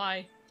 make them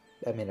fly.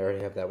 I mean, I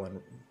already have that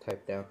one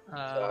typed down.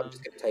 So I'm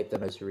just going to type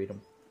them as you read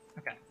them.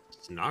 Okay.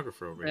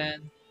 Stenographer over here.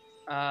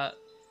 Then,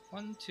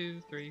 1,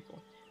 2, 3, 4.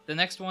 The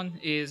next one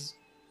is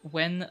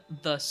when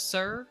the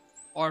sir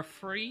are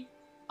free,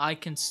 I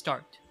can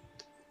start.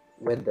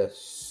 When the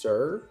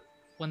sir?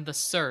 When the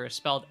sir,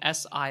 spelled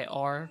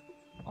S-I-R,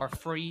 are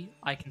free,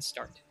 I can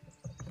start.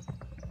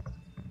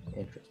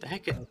 Interesting. The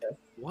heck? Okay.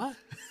 What?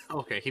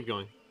 Okay, keep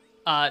going.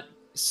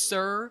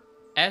 Sir,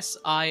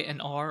 S-I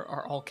and R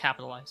are all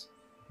capitalized.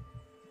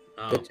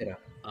 Oh. Good to know.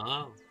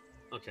 Oh.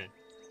 Okay.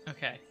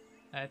 Okay.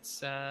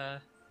 That's,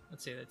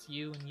 let's see, that's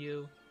you and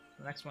you.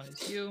 The next one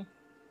is you.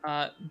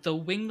 The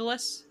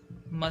wingless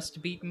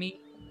must beat me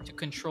to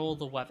control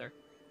the weather.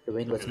 The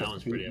wingless Okay, that must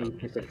one's beat pretty me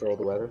obvious, to I control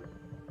the weather.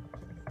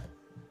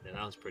 Yeah,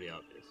 that one's pretty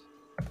obvious.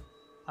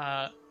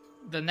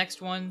 The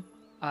next one,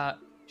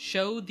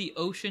 show the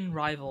ocean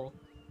rival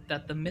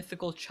that the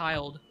mythical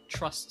child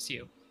trusts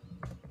you.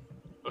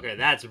 Okay,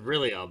 that's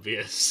really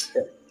obvious.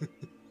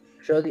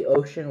 Show the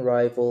ocean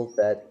rival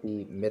that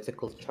the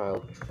mythical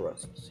child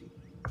trusts you.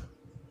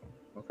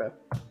 Okay.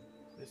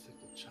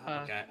 Mythical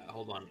child. Okay,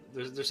 hold on.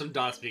 There's some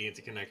dots beginning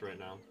to connect right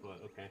now,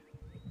 but okay.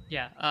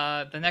 Yeah,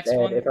 the next And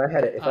one, if I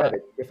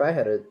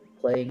had a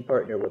playing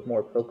partner with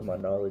more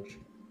Pokemon knowledge,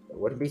 there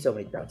wouldn't be so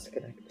many dots to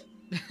connect.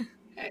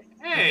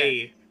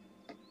 Hey,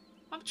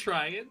 I'm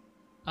trying.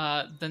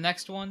 the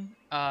next one,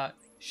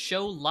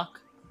 show luck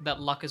that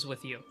luck is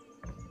with you.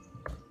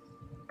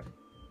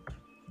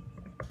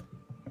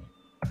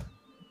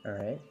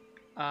 Alright.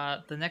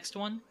 The next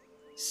one,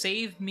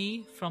 save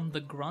me from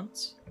the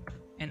grunts,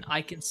 and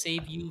I can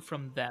save you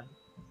from them.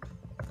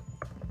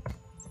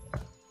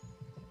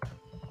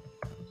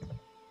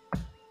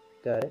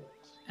 Got it.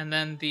 And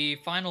then the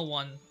final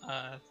one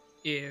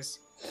is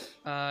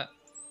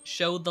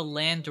show the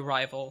land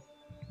rival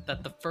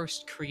that the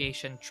first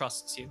creation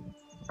trusts you.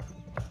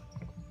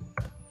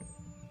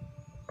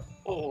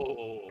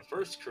 Oh,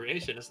 first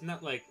creation. Isn't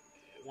that like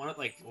one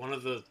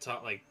of the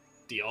top, like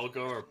Dialga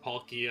or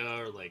Palkia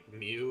or like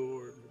Mew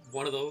or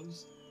one of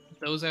those?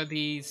 Those are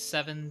the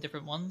 7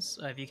 different ones,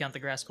 if you count the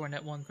grass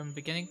cornet one from the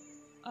beginning.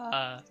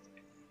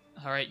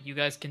 Alright, you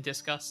guys can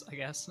discuss, I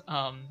guess.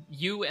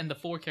 You and the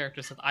 4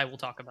 characters that I will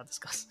talk about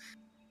discuss.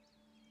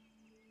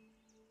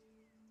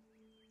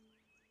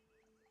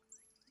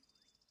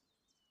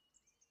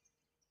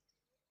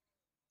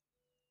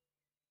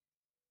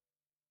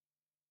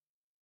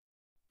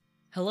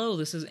 Hello,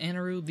 this is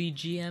Anaru, the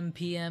GM,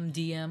 PM,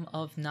 DM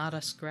of Not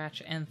a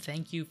Scratch, and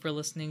thank you for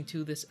listening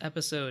to this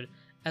episode.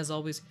 As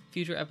always,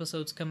 future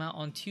episodes come out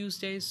on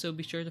Tuesdays, so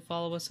be sure to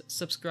follow us,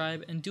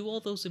 subscribe, and do all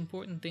those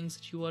important things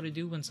that you ought to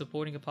do when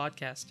supporting a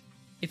podcast.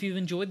 If you've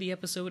enjoyed the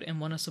episode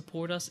and want to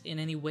support us in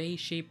any way,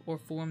 shape, or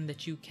form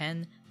that you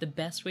can, the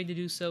best way to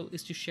do so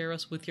is to share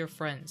us with your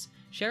friends.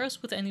 Share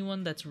us with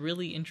anyone that's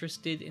really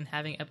interested in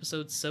having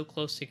episodes so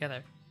close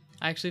together.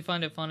 I actually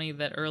find it funny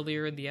that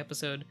earlier in the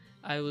episode,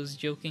 I was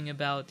joking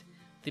about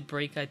the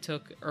break I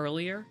took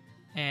earlier,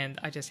 and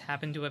I just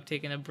happened to have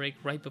taken a break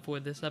right before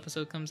this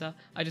episode comes out.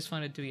 I just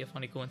find it to be a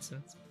funny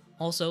coincidence.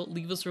 Also,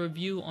 leave us a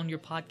review on your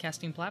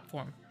podcasting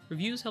platform.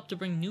 Reviews help to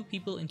bring new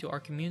people into our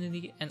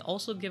community and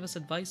also give us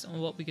advice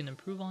on what we can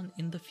improve on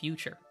in the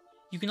future.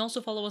 You can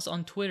also follow us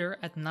on Twitter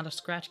at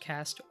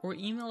NotAScratchCast or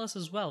email us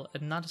as well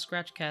at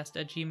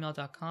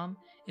notascratchcast@gmail.com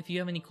if you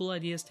have any cool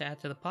ideas to add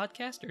to the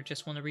podcast or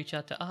just want to reach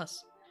out to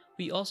us.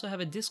 We also have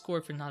a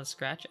Discord for Not a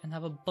Scratch and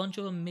have a bunch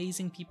of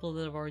amazing people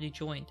that have already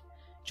joined.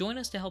 Join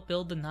us to help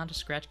build the Not a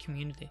Scratch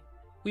community.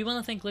 We want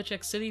to thank Glitch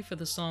X City for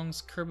the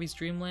songs Kirby's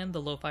Dream Land,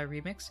 the Lo-Fi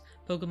remix,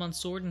 Pokemon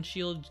Sword and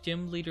Shield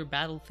Gym Leader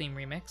Battle Theme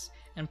remix,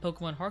 and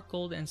Pokemon Heart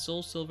Gold and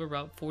Soul Silver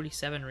Route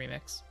 47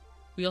 remix.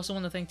 We also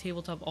want to thank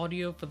Tabletop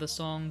Audio for the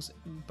songs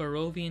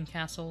Barovian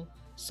Castle,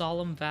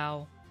 Solemn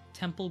Vow,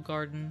 Temple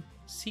Garden,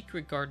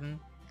 Secret Garden,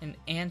 and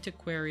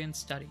Antiquarian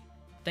Study.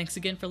 Thanks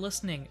again for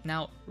listening.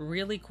 Now,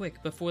 really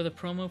quick, before the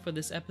promo for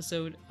this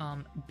episode,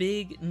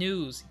 big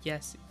news.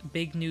 Yes,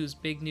 big news,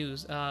 big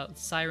news.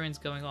 Sirens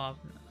going off.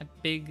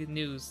 Big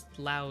news,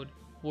 loud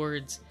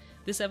words.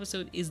 This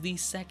episode is the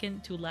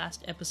second to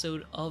last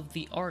episode of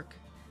the arc.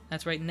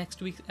 That's right,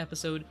 next week's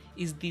episode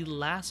is the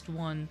last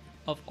one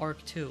of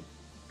Arc 2.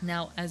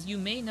 Now, as you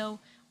may know,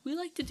 we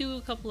like to do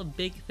a couple of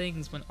big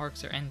things when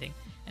arcs are ending,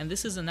 and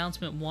this is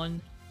announcement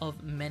one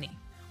of many.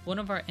 One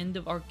of our end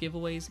of arc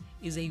giveaways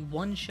is a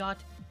one-shot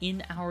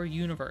in our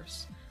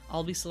universe.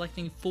 I'll be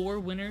selecting 4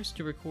 winners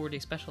to record a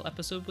special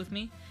episode with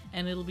me,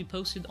 and it'll be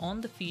posted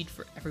on the feed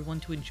for everyone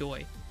to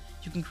enjoy.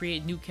 You can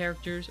create new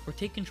characters or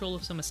take control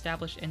of some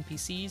established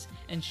NPCs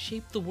and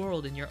shape the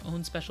world in your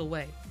own special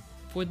way.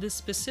 For this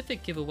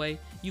specific giveaway,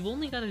 you've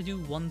only got to do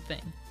one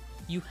thing.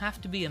 You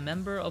have to be a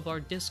member of our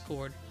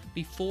Discord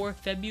before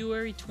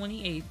February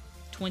 28th,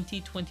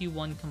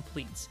 2021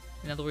 completes.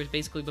 In other words,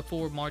 basically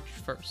before March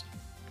 1st.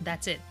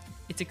 That's it.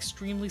 It's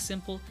extremely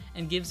simple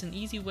and gives an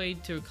easy way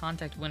to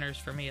contact winners,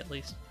 for me at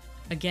least.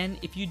 Again,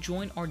 if you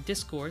join our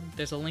Discord,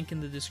 there's a link in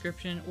the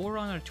description or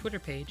on our Twitter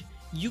page,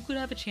 you could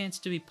have a chance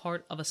to be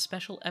part of a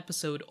special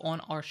episode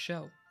on our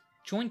show.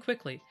 Join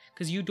quickly,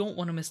 because you don't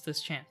want to miss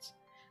this chance.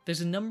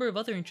 There's a number of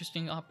other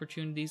interesting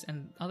opportunities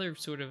and other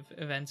sort of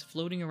events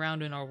floating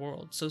around in our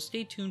world, so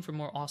stay tuned for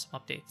more awesome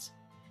updates.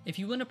 If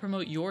you want to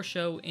promote your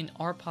show in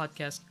our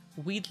podcast,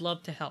 we'd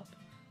love to help.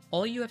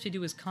 All you have to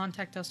do is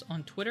contact us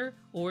on Twitter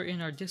or in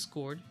our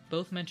Discord,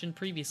 both mentioned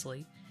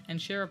previously,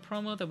 and share a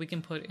promo that we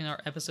can put in our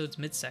episode's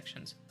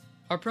midsections.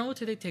 Our promo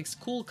today takes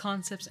cool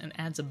concepts and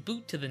adds a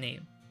boot to the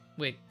name.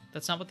 Wait,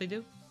 that's not what they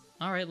do?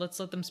 Alright, let's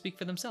let them speak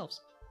for themselves.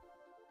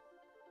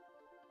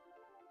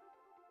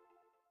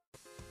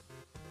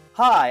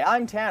 Hi,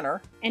 I'm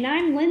Tanner, And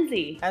I'm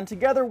Lindsay. and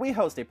together we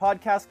host a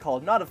podcast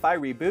called Not If I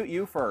Reboot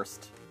You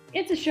First.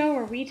 It's a show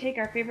where we take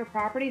our favorite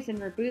properties and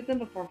reboot them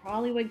before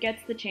Hollywood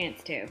gets the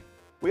chance to.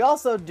 We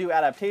also do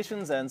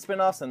adaptations and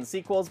spin-offs and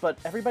sequels, but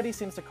everybody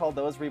seems to call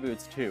those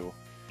reboots too.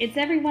 It's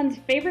everyone's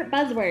favorite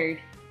buzzword.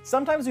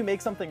 Sometimes we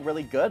make something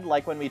really good,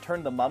 like when we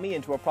turned The Mummy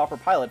into a proper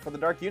pilot for the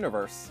Dark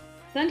Universe.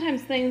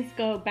 Sometimes things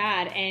go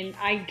bad and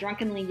I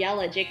drunkenly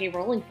yell at J.K.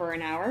 Rowling for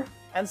an hour.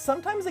 And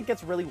sometimes it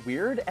gets really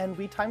weird, and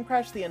we time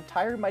crash the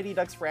entire Mighty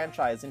Ducks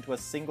franchise into a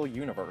single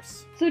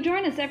universe. So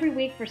join us every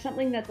week for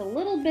something that's a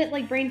little bit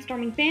like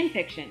brainstorming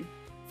fanfiction.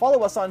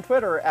 Follow us on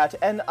Twitter at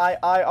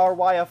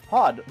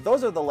NIIRYFPod.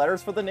 Those are the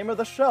letters for the name of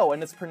the show,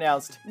 and it's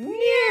pronounced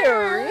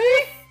NEAR.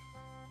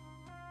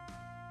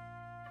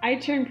 I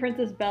turned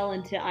Princess Belle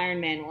into Iron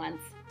Man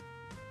once.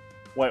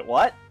 Wait,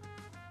 what?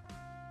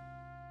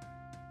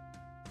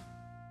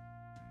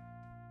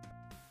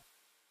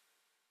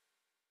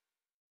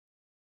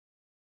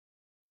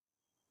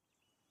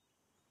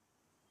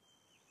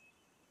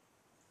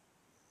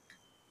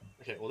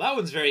 Okay, well that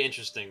one's very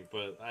interesting,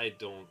 but I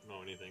don't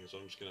know anything, so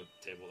I'm just gonna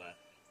table that.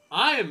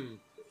 I'm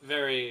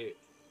very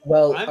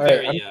Well, I'm all right.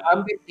 very, I'm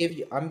gonna give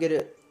you. I'm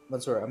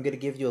gonna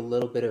give you a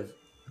little bit of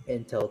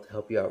intel to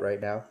help you out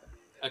right now.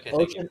 okay.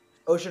 Thank you.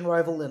 Ocean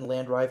rival and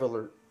land rival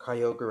are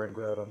Kyogre and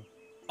Groudon,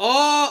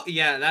 Oh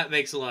yeah, that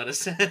makes a lot of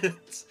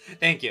sense.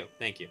 Thank you.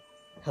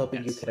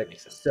 helping Yes, you connect.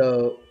 makes sense.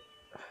 So,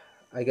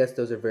 I guess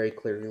those are very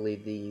clearly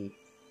the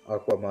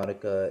Aqua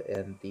Monica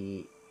and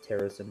the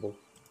Terra symbol,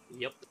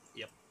 Yep.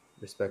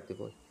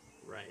 respectively.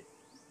 Right.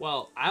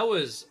 Well,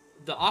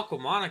 the Aqua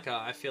Monica.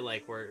 I feel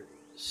like we're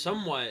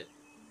somewhat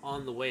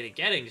on the way to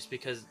getting, just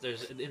because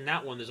in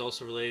that one there's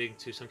also relating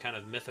to some kind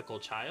of mythical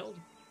child,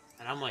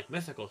 and I'm like,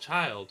 mythical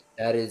child.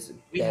 That is.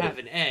 We that have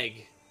is- an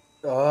egg.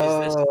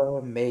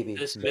 maybe.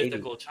 This maybe,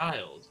 mythical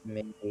child.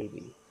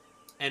 Maybe.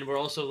 And we're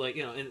also like,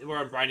 and we're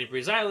on Briny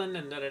Breeze Island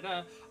and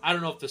da-da-da. I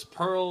don't know if this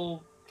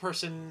Pearl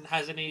person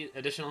has any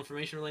additional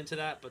information relating to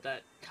that, but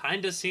that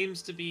kind of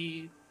seems to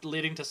be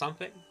leading to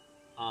something.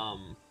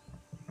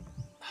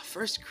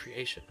 First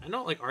creation. I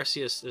know like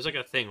Arceus, there's like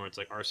a thing where it's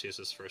like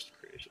Arceus' first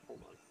creation. Hold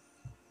on.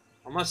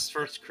 Unless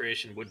first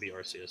creation would be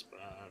Arceus, but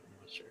I'm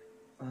not sure.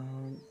 Okay,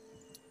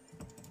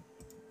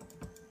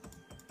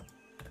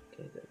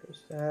 there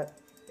goes that,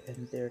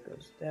 and there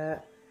goes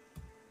that.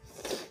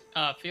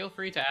 Feel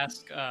free to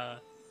ask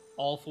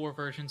all 4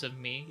 versions of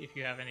me if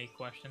you have any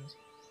questions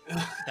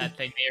that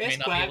they may or may Miss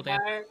not be able to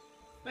answer. Quagmire.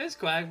 Miss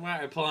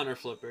Quagmire. I pull on her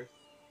flipper.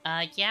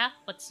 Yeah.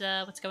 What's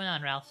going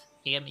on, Ralph?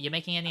 You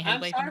making any I'm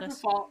headway from sorry for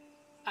this? fall.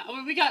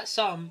 We got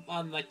some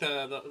on like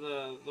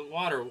the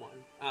water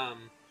one.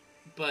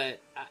 But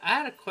I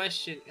had a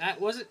question. I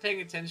wasn't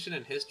paying attention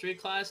in history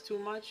class too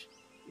much.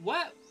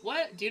 What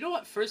do you know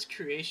what first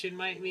creation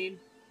might mean?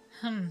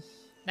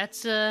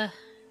 That's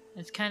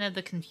kind of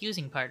the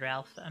confusing part,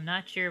 Ralph. I'm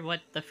not sure what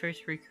the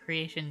first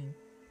recreation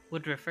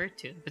would refer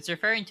to. If it's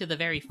referring to the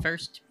very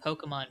first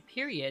Pokemon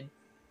period,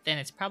 then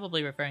it's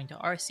probably referring to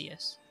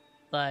Arceus.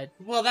 But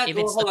Well, if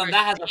it's the hold on. first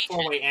That has a creation-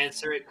 4-way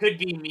answer. It could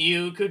be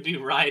Mew, could be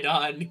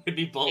Rhydon, could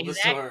be Bulbasaur,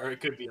 Exactly. or it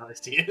could be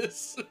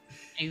Arceus.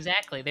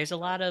 Exactly. There's a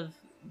lot of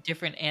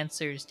different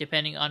answers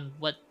depending on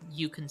what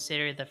you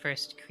consider the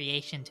first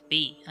creation to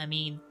be. I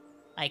mean,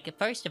 like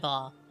first of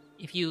all,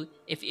 if you're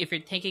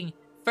taking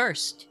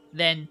first,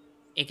 then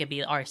it could be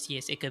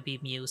Arceus, it could be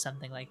Mew,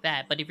 something like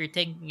that. But if you're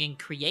taking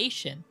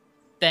creation,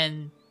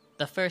 then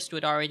the first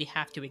would already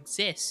have to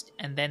exist,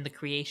 and then the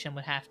creation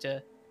would have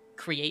to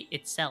create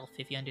itself,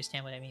 if you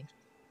understand what I mean.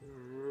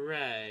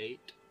 Right.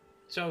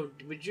 So,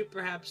 would you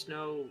perhaps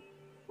know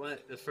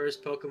what the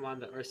first Pokemon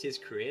that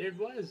Arceus created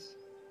was?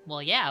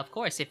 Well, yeah, of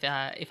course. If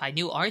I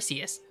knew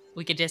Arceus,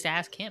 we could just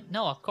ask him.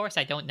 No, of course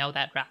I don't know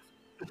that, Ralph.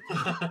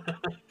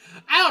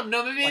 I don't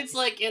know. Maybe it's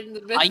like in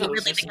the mythos. Are you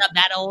really think I'm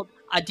that old?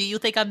 Do you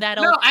think I'm that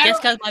No, old? I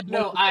Just don't- because my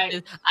no, voice I-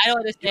 is, I don't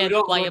understand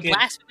don't why look your at-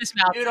 blasphemous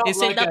mouth you don't is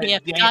sitting look up a here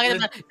day-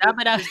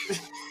 talking about.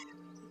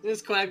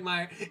 This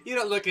Quagmire, you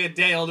don't look a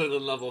day older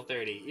than level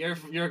 30.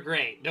 You're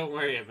great. Don't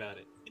worry about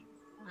it.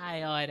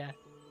 I oughta.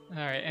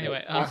 Alright,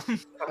 anyway.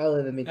 Kyle,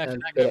 in the meantime,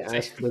 back is to gonna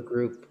ask the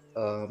group,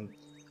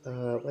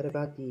 what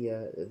about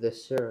the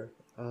Sir?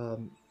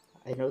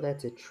 I know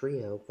that's a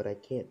trio, but I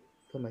can't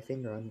put my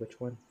finger on which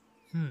one.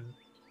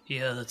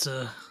 Yeah, that's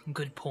a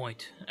good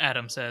point,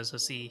 Adam says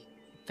as he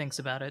thinks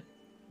about it.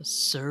 The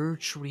Sir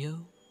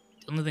Trio?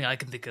 The only thing I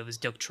can think of is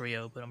Duck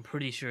Trio, but I'm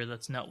pretty sure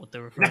that's not what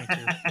they're referring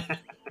to.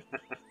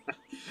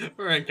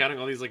 We're encountering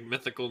all these like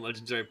mythical and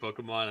legendary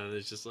Pokemon, and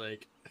it's just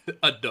like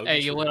a Doug Hey,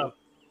 yo, what trio. up?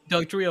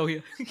 Duck Trio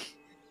here.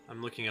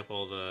 I'm looking up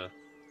all the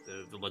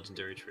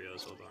legendary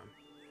trios. Hold on.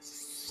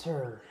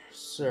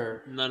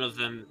 Sir. None of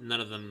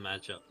them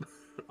match up.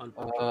 On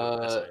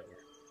Pokemon SIR.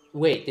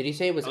 Wait, did he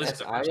say it was At least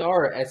the first SIR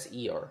or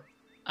SER?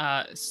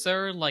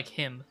 Sir like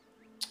him.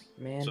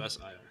 Man, So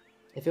SIR.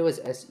 if it was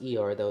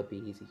SER, that would be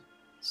easy.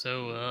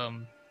 So,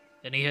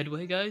 any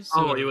headway, guys?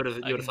 Oh, Or you would have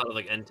I can- thought of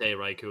like Entei,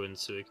 Raikou, and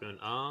Suicune.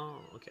 Oh,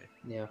 okay.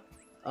 Yeah.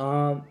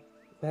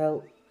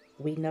 Well,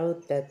 we know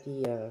that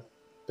the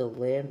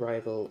land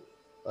rival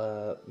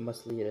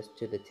must lead us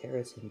to the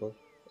Terra symbol,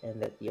 and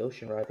that the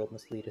ocean rival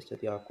must lead us to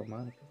the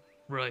Aquamonica.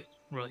 Right.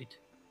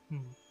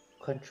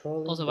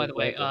 Controlling. Also, by the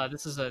way, weather-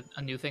 this is a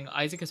new thing.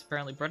 Isaac is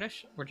apparently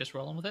British. We're just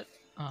rolling with it.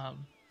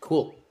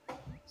 Cool.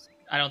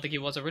 I don't think he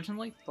was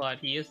originally, but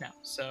he is now.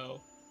 So,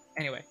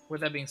 anyway,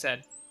 with that being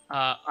said,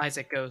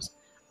 Isaac goes,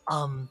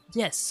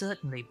 yes,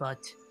 certainly, but...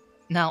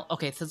 Now,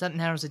 okay, so that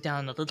narrows it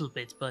down a little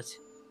bit, but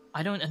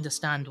I don't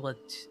understand what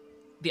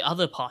the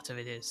other part of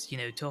it is,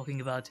 talking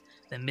about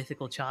the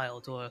mythical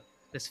child or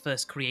this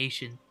first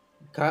creation.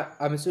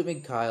 I'm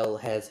assuming Kyle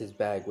has his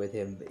bag with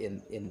him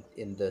in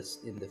the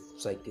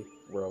psychic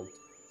world.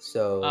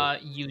 So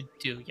You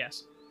do,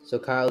 yes. so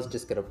Kyle's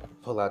just gonna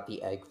pull out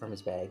the egg from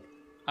his bag.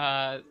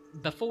 The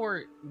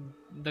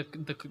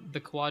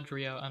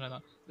Quadrio, I don't know.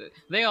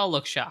 They all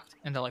look shocked,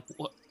 and they're like,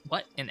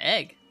 what? An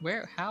egg?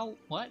 Where? How?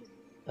 What?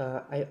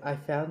 I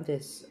found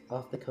this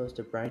off the coast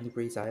of Briny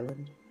Breeze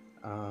Island,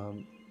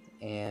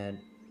 and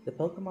the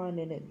Pokemon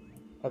in it,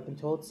 I've been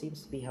told,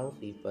 seems to be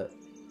healthy, but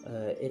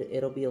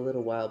it'll be a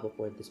little while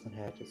before this one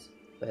hatches.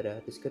 But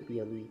this could be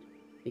a lead,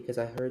 because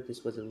I heard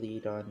this was a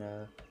lead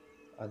on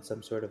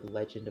some sort of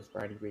legend of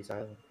Briny Breeze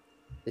Island.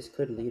 This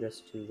could lead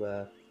us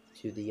to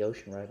the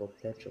ocean rival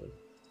potentially.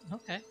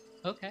 Okay.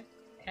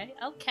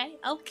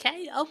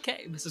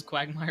 Mrs.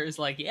 Quagmire is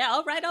like, yeah,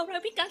 all right,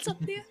 we got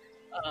something here.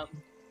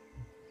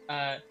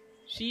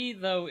 She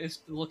though is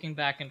looking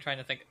back and trying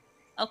to think.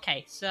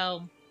 Okay,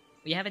 so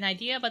we have an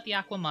idea about the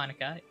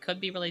Aquamonica. It could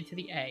be related to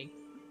the egg.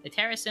 The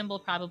Terra symbol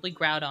probably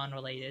Groudon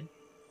related.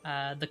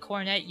 The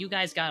Cornet you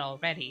guys got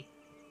already.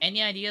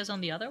 Any ideas on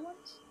the other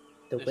ones?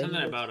 The There's something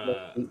wind about, looks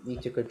like we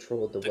need to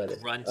control the weather.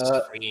 grunts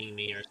freeing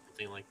me or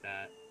something like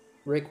that.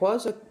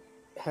 Rayquaza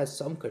has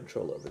some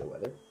control over the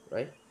weather,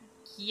 right?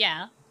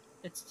 Yeah,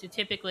 it's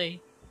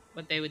typically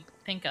what they would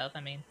think of.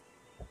 I mean,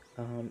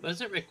 But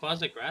isn't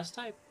Rayquaza grass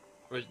type?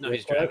 Or no,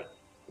 he's Rayquaza- dragon.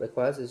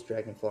 Rayquaza is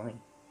dragon flying.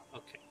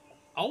 Okay.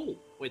 Oh,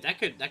 wait, that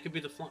could be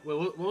the flying. Wait,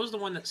 what was the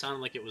one that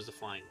sounded like it was the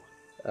flying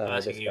one? I'm The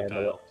asking you, Sky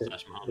Kyle Melo-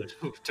 / Mohammed,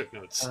 who took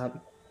notes.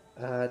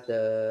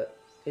 the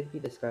could be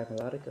the Sky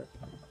Melodica.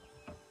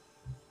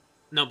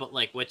 No, but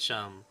like which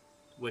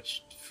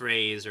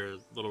phrase or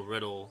little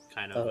riddle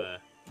kind of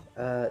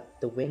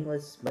The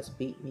wingless must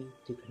beat me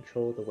to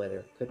control the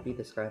weather. Could be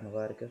the Sky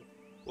Melodica.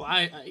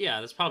 Well, yeah,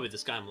 that's probably the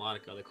Sky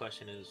Melodica. The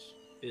question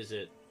is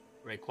it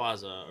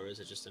Rayquaza or is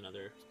it just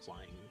another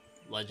flying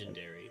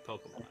legendary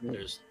Pokemon? Mhm.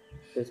 There's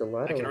There's a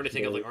lot I of can already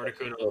think of like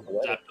legendary Articuno,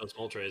 Pokemon. Zapdos,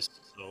 Moltres.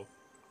 So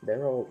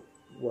They're all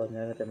well,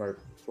 none of them are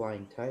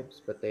flying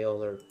types, but they all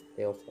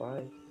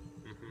fly.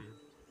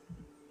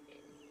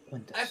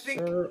 When the I think-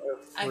 Sur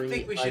are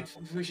free,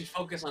 we should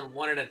focus on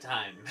one at a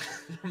time.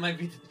 Might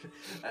be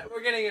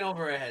we're getting it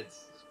over our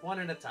heads. One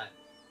at a time.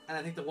 And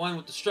I think the one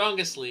with the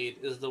strongest lead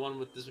is the one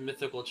with this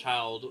mythical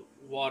child,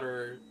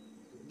 water,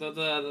 the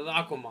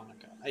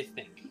Aquamonica. I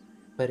think.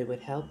 But it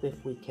would help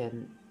if we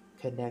can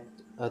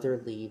connect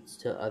other leads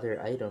to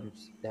other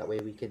items. That way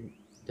we can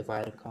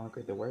divide and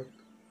conquer the work.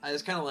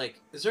 It's kind of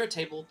like, is there a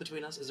table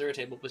between us?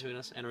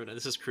 And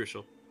this is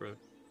crucial for what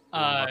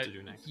I'm about to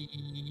do next.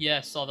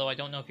 Yes, although I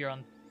don't know if you're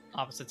on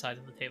opposite sides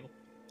of the table.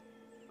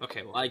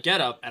 Okay, well, I get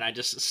up and I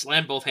just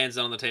slam both hands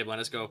down on the table and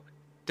I just go,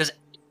 does it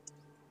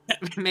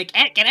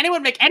can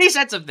anyone make any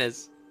sense of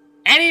this?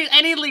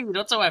 Any lead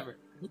whatsoever?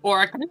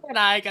 Or Akira and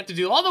I got to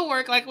do all the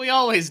work like we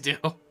always do.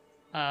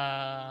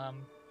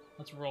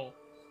 Let's roll.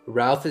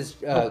 Ralph is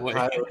Oh, boy.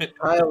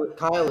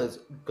 Kyle is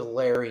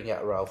glaring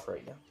at Ralph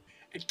right now.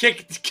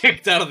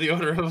 Kicked out of the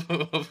Order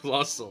of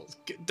Lost Souls.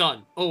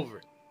 Done.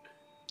 Over.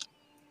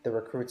 The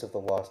recruits of the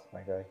Lost,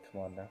 my guy.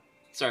 Come on now.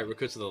 Sorry,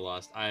 Recruits of the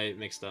Lost. I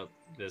mixed up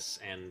this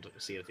and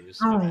Sea of Thieves.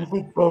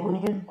 Big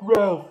Bubba and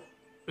Ralph.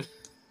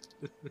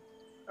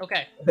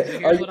 Okay. Are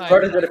Here's you what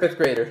smarter I've than a done. 5th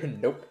grader?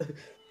 Nope.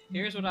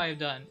 Here's what I have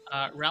done.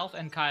 Ralph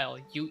and Kyle,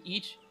 you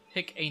each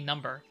pick a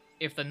number.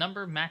 If the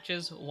number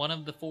matches one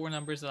of the 4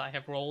 numbers that I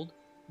have rolled,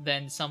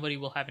 then somebody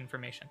will have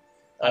information.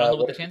 I don't know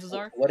what the chances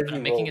are, What but if I'm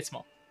you making roll? it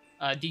small.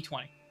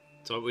 D20.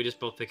 So we just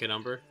both pick a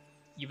number?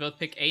 You both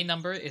pick a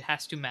number. It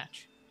has to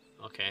match.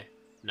 Okay.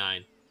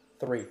 9.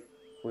 3.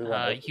 We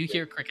want You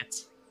hear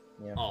crickets.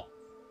 Yeah. Oh.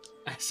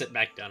 I sit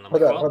back down. I'm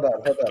Hold like, on, well,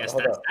 hold on. guess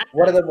that's that.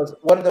 One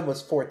of them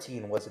was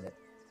 14, wasn't it?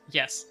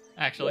 Yes,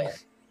 actually.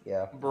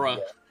 Yeah. Bruh.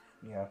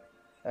 Yeah.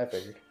 I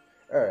figured.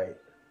 All right.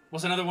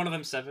 Was another one of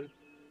them 7?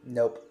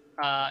 Nope.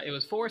 It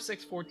was 4,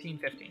 6, 14,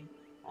 15.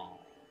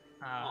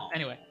 Oh.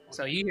 Anyway,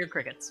 so you hear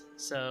crickets.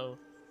 So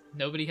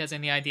nobody has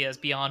any ideas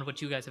beyond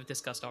what you guys have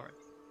discussed already.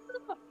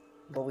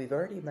 Well, we've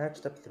already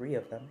matched up 3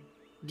 of them.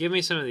 Give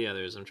me some of the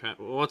others. I'm trying.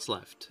 What's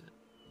left?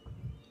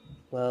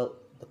 Well,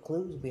 the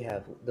clues we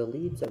have, the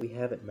leads that we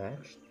haven't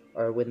matched,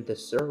 are when the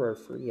Sur are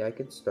free, I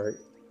can start.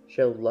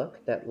 Show luck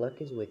that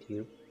luck is with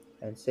you,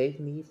 and save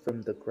me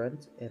from the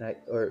grunts,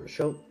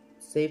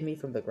 save me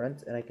from the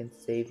grunts, and I can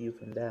save you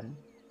from them.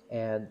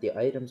 And the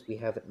items we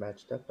haven't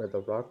matched up are the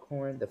rock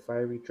horn, the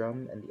fiery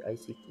drum, and the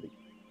icy flea.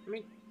 I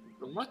mean,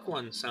 the luck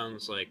one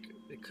sounds like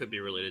it could be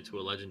related to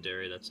a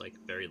legendary that's like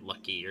very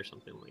lucky or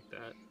something like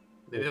that.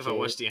 Maybe if I Okay.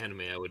 watched the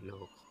anime, I would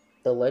know.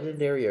 The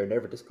legendary are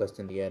never discussed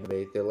in the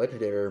anime. The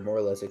legendary are more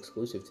or less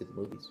exclusive to the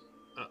movies.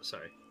 Oh,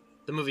 sorry.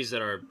 The movies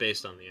that are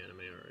based on the anime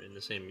are in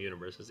the same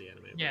universe as the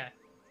anime. but- Yeah,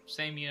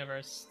 same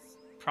universe.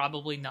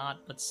 Probably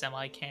not, but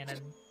semi-canon.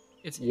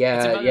 It's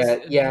Yeah, about yeah,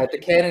 as- yeah. The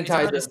canon it's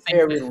about ties as are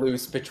very thick-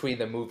 loose between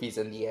the movies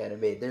and the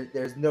anime.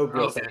 There's no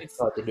real Okay. sense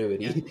of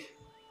continuity.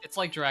 It's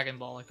like Dragon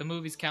Ball. Like the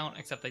movies count,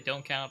 except they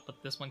don't count. But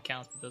this one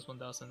counts, but this one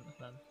doesn't. And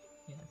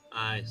then,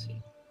 I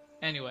see.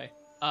 anyway,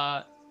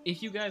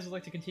 if you guys would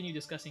like to continue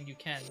discussing, you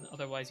can.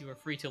 Otherwise, you are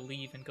free to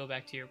leave and go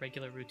back to your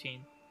regular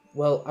routine.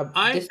 Well,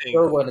 I this think-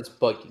 Sur one is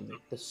bugging me.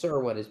 The Sur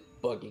one is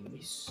bugging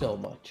me so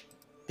much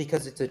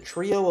because it's a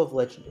trio of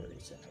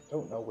legendaries, and I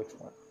don't know which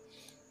one.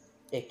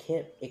 It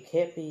can't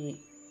be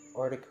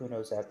Articuno,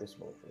 Zapdos,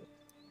 Moltres.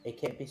 It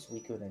can't be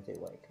Suicune and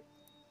Tewaiku.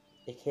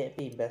 It can't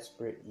be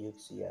Mesprit,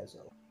 Uxie,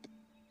 Azo.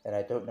 And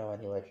I don't know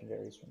any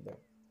legendaries from there.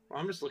 Well,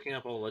 I'm just looking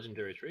up all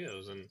legendary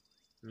trios, and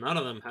none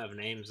of them have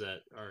names that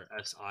are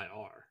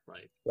SIR.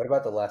 Like, What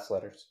about the last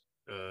letters?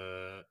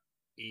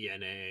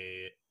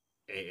 ENA,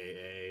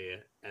 AAA,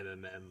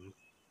 MMM,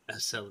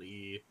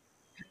 SLE,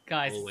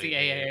 Guys, it's the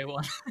AAA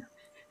one.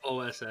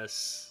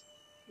 OSS,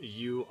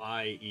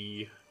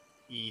 UIE,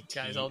 ET.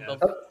 Guys, I'll-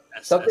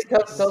 Something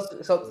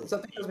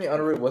tells me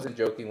Unroot wasn't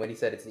joking when he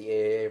said it's the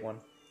AAA one.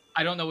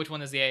 I don't know which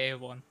one is the AA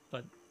one,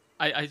 but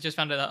I just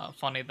found it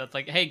funny that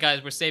like, hey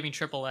guys, we're saving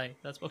AAA.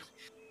 That's what.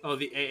 Oh,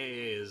 the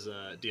AAA is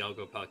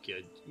Dialga,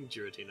 Palkia,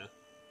 Giratina.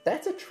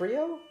 That's a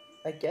trio,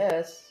 I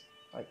guess.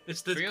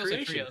 It's the Trios are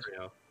creation trios.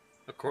 trio,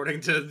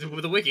 according to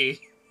the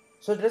wiki.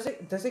 So does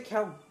it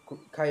count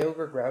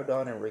Kyogre,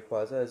 Groudon, and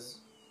Rayquaza as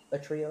a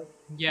trio?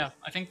 Yeah,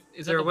 I think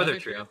is that They're the a weather weather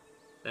trio.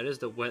 That is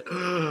the wet.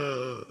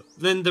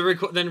 then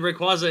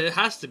Rayquaza, it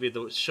has to be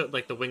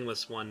like the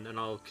wingless one, and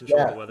I'll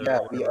control the weather. Yeah,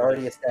 or we whatever.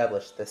 already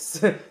established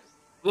this.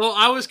 Well,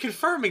 I was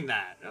confirming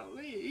that. Oh,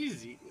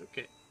 easy.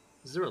 Okay.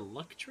 Is there a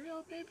luck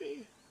trio,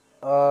 maybe?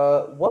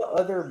 What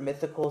other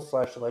mythical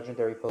 /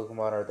 legendary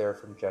Pokemon are there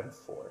from Gen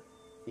 4?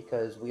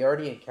 Because we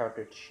already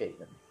encountered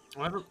Shaman.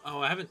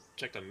 I haven't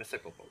checked on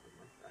mythical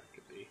Pokemon. That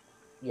could be.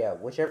 Yeah,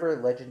 whichever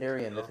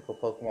legendary and mythical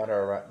Pokemon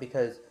are around.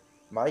 Because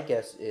My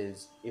guess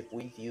is if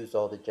we've used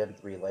all the Gen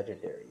 3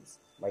 legendaries,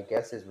 my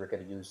guess is we're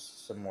going to use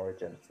some more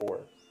Gen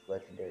 4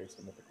 legendaries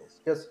and mythicals.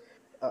 Because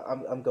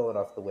I'm going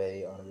off the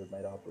way Onward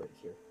might operate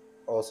here.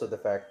 Also, the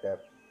fact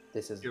that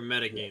this is Your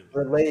metagame.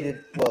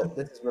 related. Well,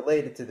 this is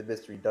related to the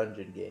Mystery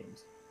Dungeon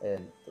games,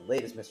 and the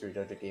latest Mystery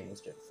Dungeon game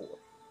was Gen 4.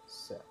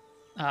 So.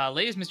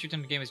 Latest Mystery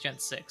Dungeon game is Gen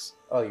 6.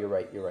 Oh, you're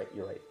right.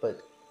 But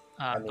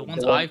I The mean,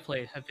 ones the one- I've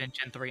played have been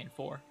Gen 3 and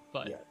 4.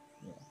 But yeah,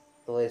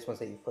 the latest ones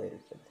that you played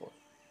is Gen 4.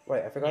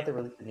 Right, I forgot Yeah. they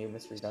released a new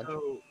Mystery Dungeon.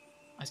 So,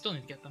 I still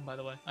need to get them, by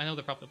the way. I know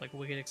they're probably like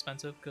wicked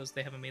expensive because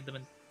they haven't made them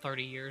in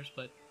 30 years,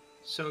 but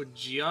so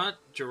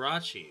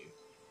Jirachi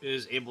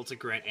is able to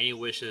grant any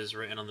wishes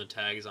written on the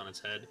tags on its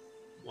head.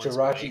 once a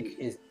Jirachi week.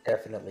 is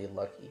definitely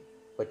lucky,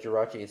 but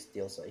Jirachi is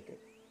Steel Psychic.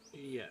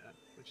 Yeah,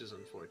 which is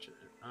unfortunate.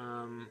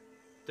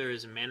 There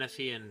is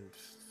Manaphy and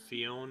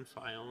Fion,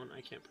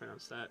 I can't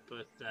pronounce that,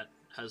 but that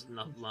has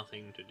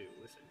nothing to do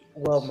with it.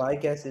 Well, my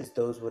guess is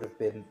those would have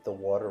been the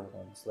water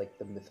ones, like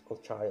the Mythical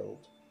Child.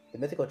 The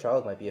Mythical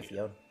Child might be a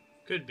Fion.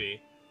 Could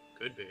be.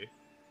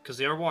 Because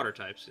they are water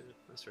types, yeah,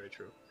 that's very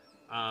true.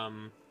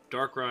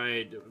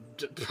 Darkrai,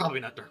 probably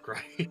not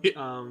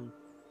Darkrai.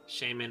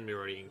 Shaman we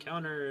already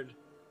encountered.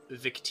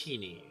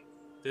 Victini.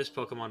 This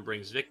Pokemon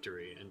brings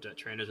victory, and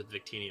trainers with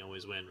Victini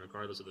always win,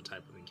 regardless of the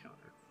type of encounter.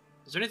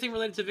 Is there anything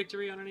related to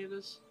victory on any of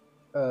this?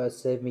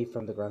 Save me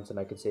from the grunts and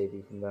I can save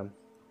you from them.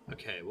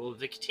 Okay, well,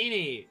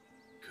 Victini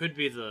could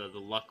be the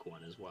luck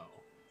one as well.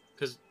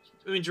 Because,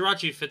 I mean,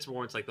 Jirachi fits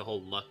more into, like, the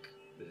whole luck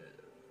Well,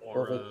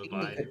 aura Victini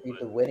vibe. could be But...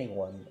 the winning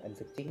one, and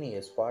Victini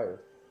is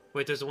fire.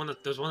 Wait, there's one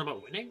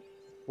about winning?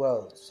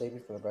 Well, save me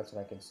from the grunts and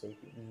I can save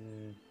you.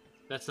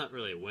 That's not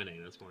really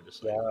winning, that's more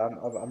just like... Yeah,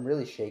 I'm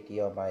really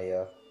shaky on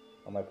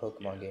my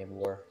Pokemon game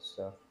lore,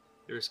 so...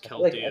 There's I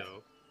feel like-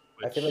 Keldeo,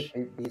 I feel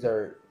like these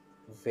are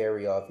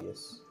very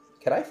obvious.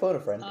 Can I phone a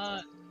friend?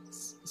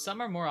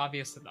 some are more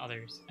obvious than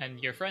others, and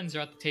your friends are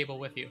at the table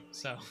with you,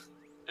 so.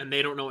 and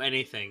they don't know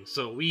anything,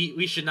 so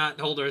we should not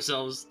hold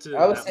ourselves to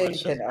I was that saying,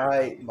 much. can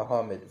I,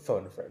 Muhammad,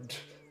 phone a friend?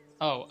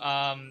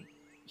 Oh,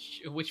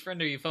 which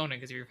friend are you phoning?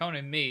 Because if you're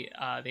phoning me,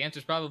 the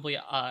answer's probably,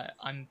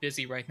 I'm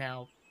busy right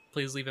now.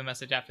 Please leave a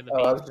message after the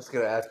Oh, I beep. was just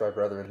gonna ask my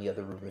brother in the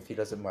other room if he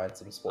doesn't mind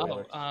some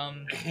spoilers.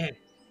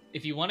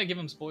 If you want to give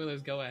him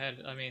spoilers, go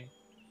ahead. I mean,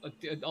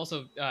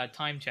 also,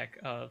 time check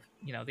of,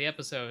 the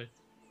episode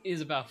is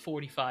about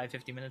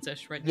 45-50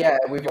 minutes-ish right now. Yeah,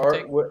 we've give or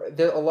take.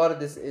 already. A lot of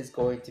this is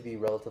going to be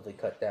relatively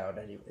cut down,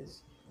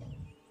 anyways.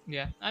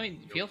 Yeah, I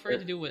mean, feel free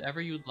to do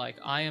whatever you'd like.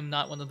 I am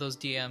not one of those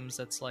DMs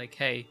that's like,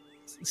 hey,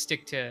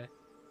 stick to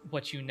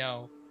what you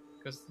know.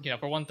 Because,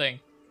 for one thing,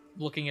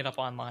 looking it up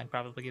online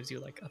probably gives you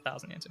like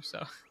 1,000 answers,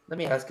 so. Let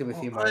me ask him if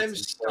he minds I'm some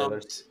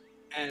spoilers. stumped,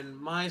 and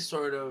my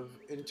sort of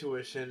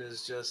intuition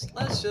is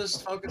let's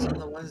just focus on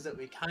the ones that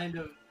we kind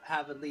of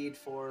have a lead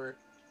for,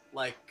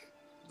 like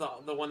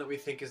the one that we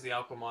think is the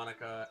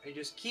Aquamonica, and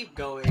just keep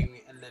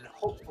going, and then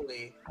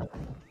hopefully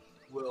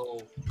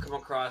we'll come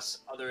across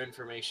other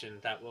information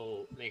that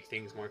will make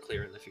things more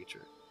clear in the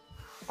future.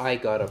 I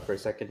got up for a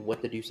second.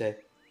 What did you say?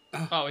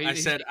 Oh, I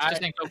said he's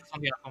just saying focus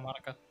on the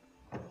Aquamonica.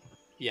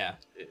 Yeah,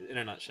 in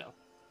a nutshell.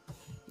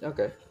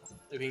 Okay.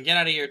 We can get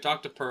out of here,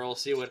 talk to Pearl,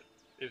 see what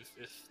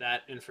if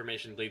that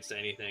information leads to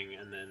anything,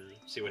 and then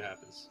see what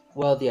happens.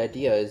 Well, the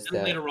idea is And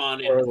that later on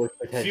in Pearl would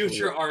potentially-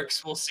 future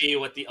arcs, we'll see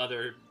what the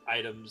other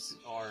items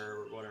are,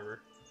 or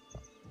whatever.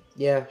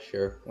 Yeah,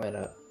 sure. Why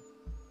not?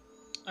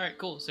 Alright,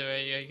 cool. So are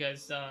you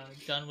guys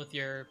done with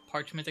your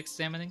parchment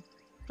examining?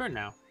 For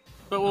now.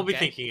 But we'll be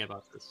Okay. thinking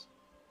about this.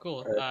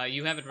 Cool. Alright.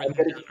 You have it I'm written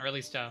gonna- down, or at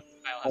least Kyle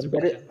has I'm it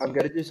written gonna down. I'm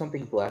gonna do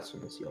something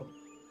blasphemous, y'all.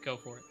 Go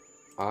for it.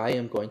 I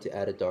am going to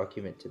add a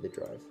document to the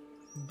drive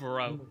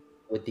Bro.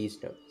 with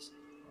these notes.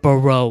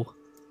 Bro.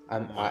 I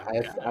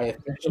He's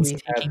officially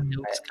taking have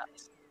notes,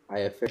 guys. I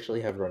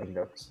officially have running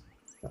notes.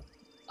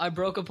 I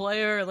broke a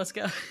player. Let's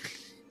go.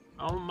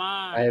 Oh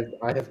my!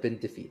 I have been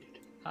defeated.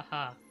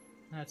 Haha.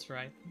 That's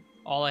right.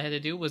 All I had to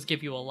do was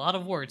give you a lot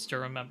of words to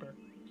remember.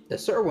 The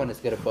Sir one is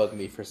gonna bug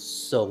me for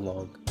so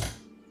long.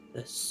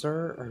 The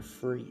Sir are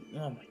free.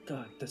 Oh my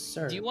god, the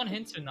Sir. Do you want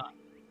hints or not?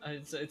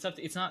 It's up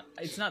to, it's not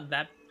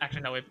that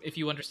actually no. If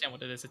you understand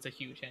what it is, it's a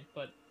huge hint.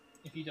 But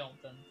if you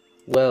don't, then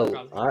Well,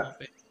 probably won't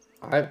be.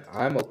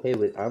 I'm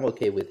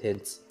okay with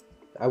hints.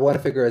 I want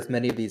to figure as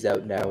many of these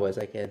out now as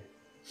I can.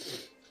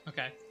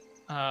 Okay.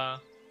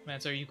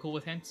 Mance, are you cool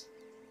with hints?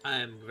 I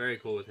am very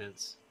cool with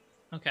hints.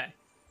 Okay.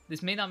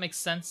 This may not make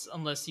sense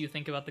unless you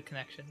think about the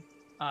connection.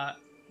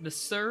 The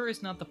Sir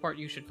is not the part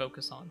you should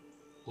focus on.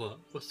 Well,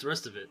 what's the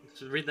rest of it?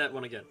 Should read that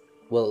one again.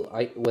 Well,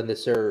 when the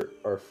Sir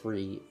are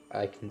free,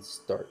 I can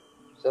start.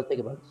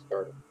 Something about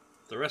starting.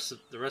 The rest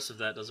of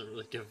that doesn't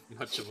really give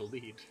much of a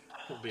lead.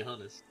 I'll be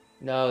honest.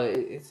 No,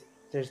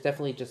 there's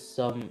definitely just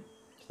some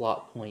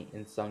plot point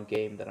in some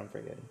game that I'm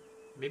forgetting.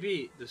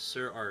 Maybe the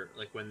Sir are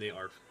like when they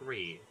are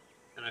free,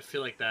 and I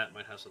feel like that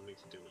might have something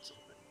to do with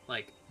something.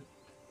 Like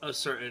a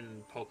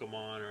certain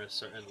Pokemon or a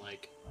certain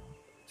like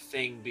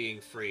thing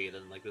being free,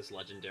 then like this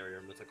legendary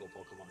or mythical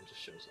Pokemon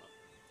just shows up.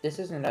 This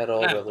isn't at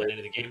all I haven't played related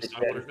any of the games, to so I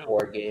the wouldn't Gen know.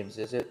 4 games,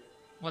 is it?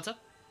 What's up?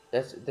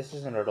 This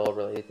isn't at all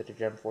related to the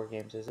Gen 4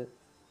 games, is it?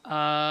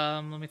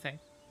 Let me think.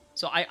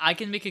 So I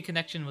can make a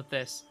connection with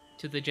this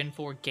to the Gen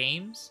 4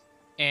 games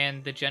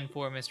and the Gen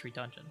 4 Mystery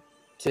Dungeon.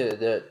 To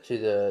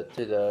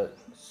the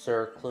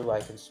Sir Clue,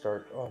 I can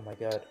start. Oh my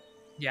god,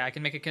 Yeah, I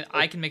can make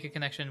a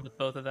connection with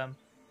both of them.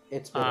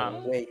 it's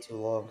been way too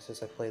long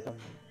since I played them.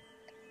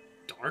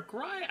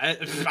 Darkrai?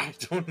 I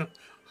don't know.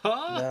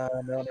 Huh?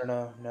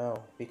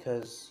 No,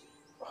 because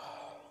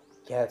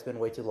yeah, it's been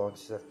way too long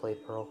since I've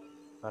played Pearl.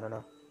 I don't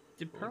know.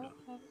 Did Pearl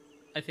have it?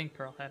 I think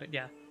Pearl had it,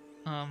 yeah.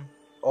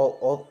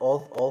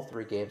 All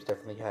three games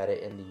definitely had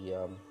it in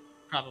the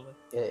Probably.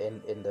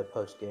 in the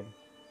post game,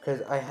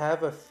 because I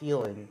have a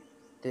feeling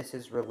this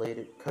is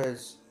related.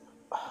 Because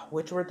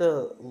which were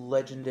the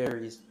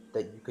legendaries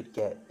that you could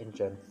get in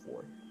Gen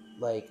 4?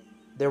 Like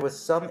there was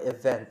some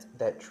event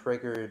that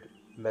triggered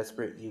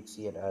Mesprit,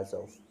 Uxie, and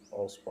Azelf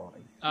all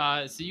spawning.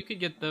 So you could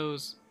get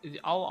those.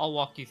 I'll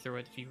walk you through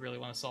it if you really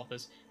want to solve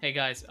this. Hey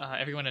guys,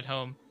 everyone at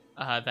home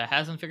that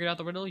hasn't figured out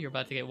the riddle, you're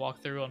about to get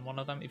walked through on one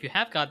of them. If you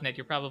have gotten it,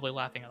 you're probably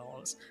laughing at all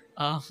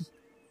of this.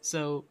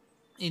 So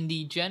in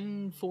the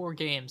Gen 4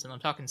 games, and I'm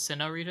talking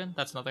Sinnoh region.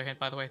 That's another hint,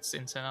 by the way. It's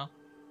in Sinnoh.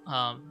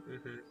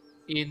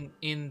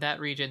 In that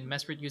region,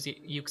 Mesprit,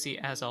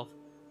 Uxie, Azelf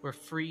were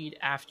freed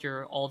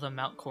after all the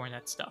Mount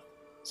Coronet stuff.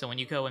 So when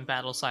you go and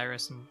battle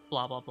Cyrus and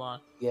blah blah blah,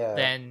 Yeah,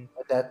 then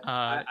that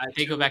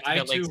they go back to the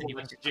lakes. I too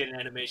watched Jin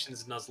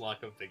Animation's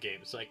Nuzlocke of the game,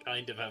 so I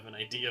kind of have an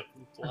idea of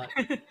the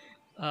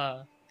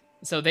plot.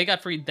 So they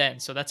got freed then.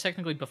 So that's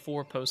technically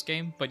before post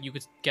game, but you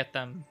could get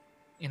them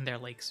in their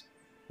lakes.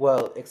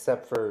 well,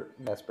 except for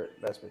Mesprit.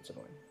 Mesprit's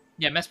annoying.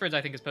 Yeah, Mesprit's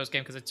I think is post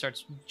game because it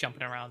starts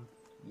jumping around,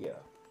 Yeah,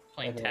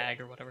 playing And then-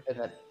 tag or whatever. and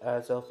then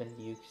Azelf and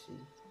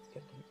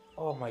Uxie.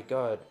 Oh my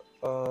god.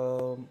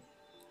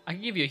 I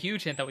can give you a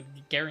huge hint that would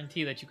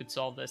guarantee that you could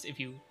solve this if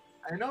you.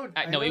 I know.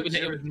 No, it was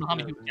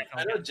Muhammad who definitely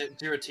I know got it.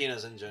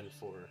 Giratina's in Gen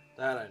 4.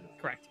 That I know.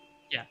 Correct.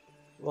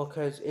 Well,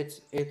 cause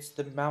it's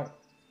the Mount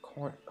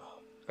Corn. Oh,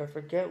 I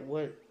forget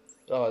what.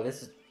 Oh,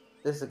 this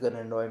is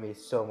gonna annoy me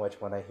so much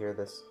when I hear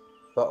this.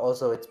 But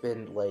also, it's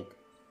been like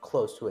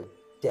close to a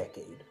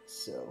decade.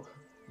 So,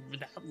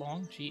 That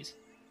long? Jeez.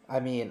 I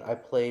mean, I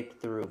played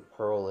through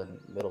Pearl in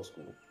middle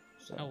school.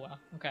 So. Oh wow.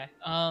 Okay.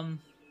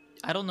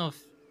 I don't know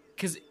if,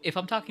 because if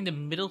I'm talking to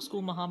middle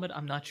school Muhammad,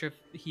 I'm not sure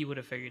if he would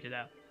have figured it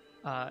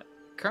out.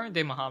 Current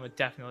day Muhammad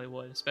definitely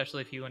would,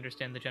 especially if you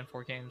understand the Gen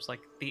 4 games,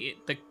 like the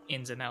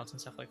ins and outs and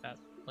stuff like that.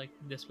 Like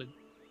this would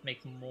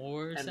make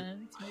more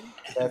sense. Maybe.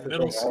 That's the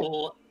Middle thing,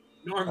 school,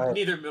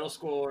 neither middle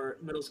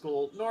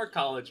school nor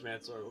college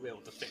Mansour will be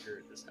able to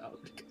figure this out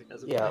because he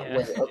hasn't Yeah, Yeah.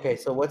 wait, okay,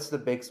 so what's the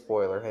big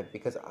spoiler hint?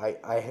 Because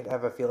I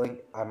have a feeling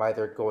I'm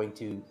either going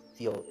to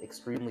feel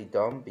extremely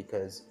dumb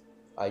because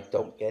I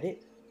don't get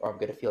it, or I'm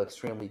going to feel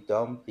extremely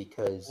dumb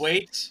because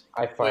Wait,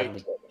 I finally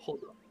wait, get it.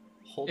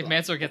 hold If on.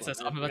 Mansour gets hold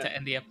this, on. I'm about to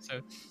end the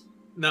episode.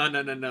 No,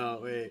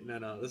 wait,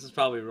 no. This is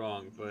probably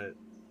wrong, but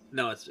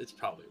no, it's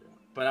probably wrong.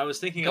 But I was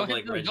thinking Go of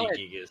ahead, like go ahead.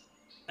 Regigigas,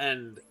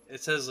 and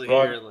it says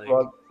here like,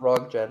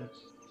 Wrong gen.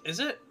 is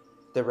it?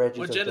 The Regis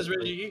What are gen is Gen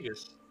 3,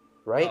 Regigigas?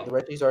 right? Oh. The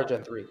Regis are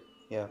Gen 3.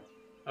 Yeah.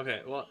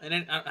 Okay, well, and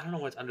then I don't know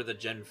what's under the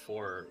Gen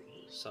 4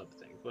 sub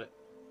thing, but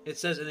it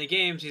says in the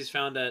games he's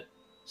found at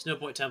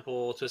Snowpoint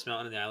Temple, Twist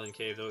Mountain, and the Island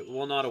Cave, though it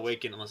will not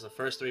awaken unless the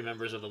first 3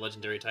 members of the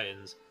Legendary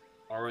Titans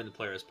are in the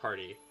player's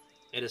party.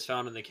 It is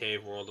found in the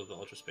cave world of the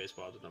Ultra Space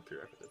Wild with no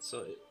prerequisites.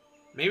 So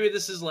maybe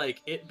this is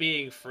like it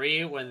being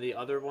free when the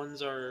other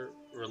ones are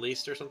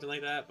released or something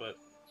like that. But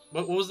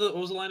what was the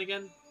line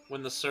again?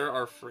 When the Sir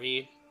are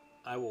free,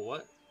 I will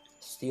what?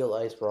 Steel,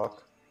 Ice,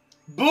 Rock.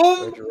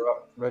 Boom!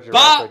 Reggie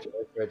Bah! Rock,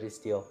 Reggie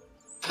Steel.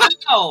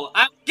 Pow!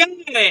 I got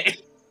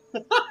it.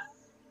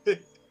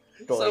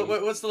 So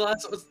Doink.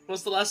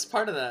 what's the last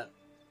part of that?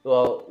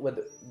 Well,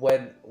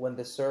 when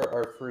the Sir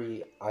are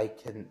free, I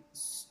can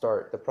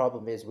start. The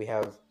problem is we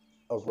have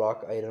a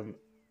rock item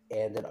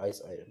and an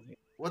ice item.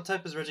 What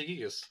type is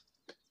Regigigas?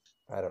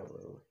 I don't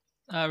know.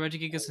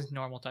 Regigigas is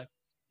normal type.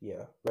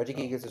 Yeah,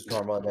 Regigigas is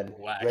normal, and then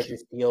Whack. Reggie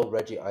Steel,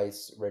 Reggie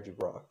Ice, Reggie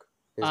Rock.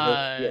 There's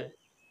yeah.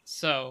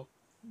 So,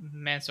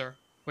 Mansour,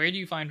 where do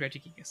you find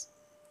Regigigas?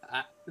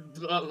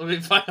 Let me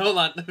find. Hold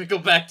on. Let me go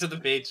back to the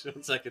page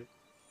 1 second.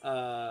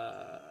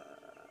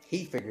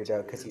 He figured it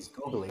out because he's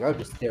googling. I'm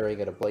just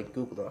staring at a blank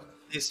Google Doc.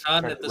 He's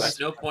found at the Right.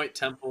 Snowpoint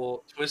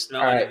Temple, Twist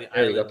Mountain, Alright, and the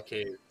there we Island go.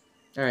 Cave.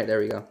 All right, there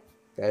we go.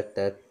 There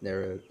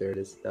it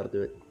is. That'll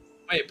do it.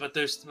 Wait, but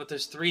there's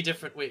 3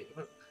 different. Wait,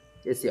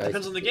 It's the ice.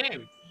 depends on the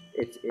game.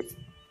 It's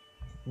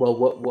well,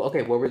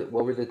 okay. What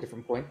were the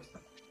different points?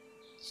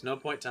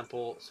 Snowpoint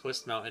Temple,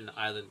 Twist Mountain,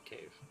 Island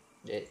Cave.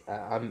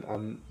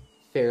 I'm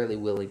fairly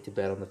willing to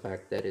bet on the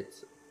fact that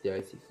it's the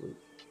icy flute.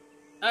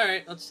 All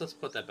right, let's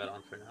put that bet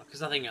on for now,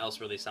 because nothing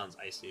else really sounds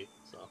icy.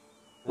 So.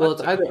 Well,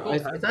 That's it's either cool.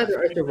 ice, it's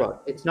either ice or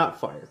rock. It's not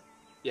fire.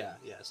 Yeah,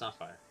 it's not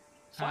fire.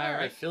 Fire, I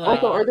Alright. feel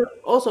like.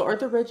 Also, are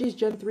there Reggies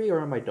Gen 3 or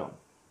am I dumb?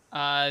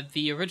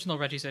 The original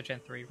Regis are Gen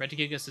 3.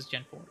 Regigigas is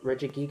Gen 4.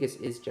 Regigigas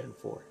is Gen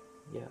 4.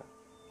 Yeah.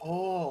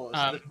 Oh,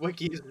 so the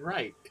wiki is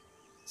right.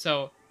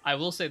 So, I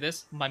will say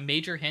this. My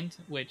major hint,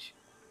 which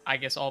I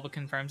guess all but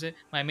confirms it.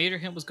 My major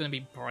hint was going to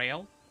be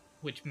Braille,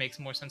 which makes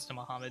more sense to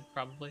Muhammad,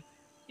 probably,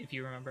 if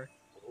you remember.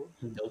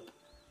 Nope.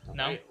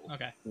 No? Braille.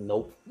 Okay.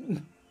 Nope.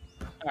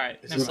 Alright.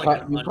 Is You this never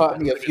like mind. caught, you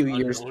caught me a like few an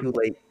years unknown? too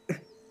late.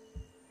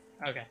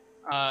 Okay.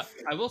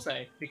 I will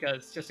say,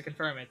 because just to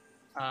confirm it,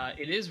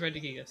 it is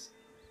Regigigas.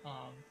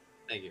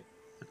 Thank you.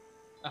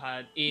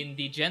 In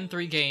the Gen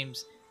 3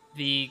 games,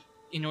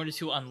 in order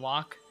to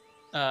unlock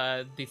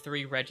the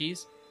 3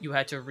 Regis, you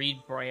had to read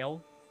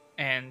Braille,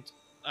 and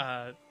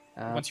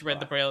once you read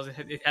the Braille,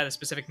 it had a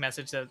specific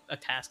message, a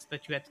task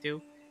that you had to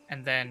do,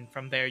 and then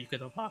from there you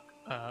could unlock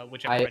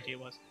whichever Regi it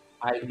was.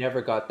 I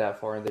never got that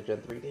far in the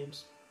Gen 3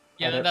 games.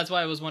 Yeah, I never- that's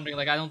why I was wondering.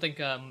 Like, I don't think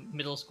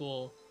middle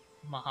school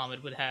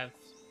Muhammad would have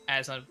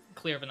as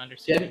clear of an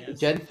understanding.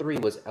 Gen 3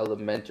 was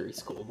elementary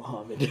school,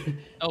 Muhammad.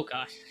 Oh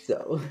gosh.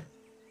 So,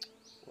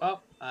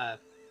 Well,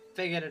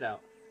 figured it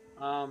out.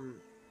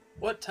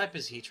 What type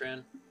is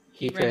Heatran?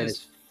 Heatran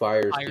is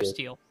fire Fire steel.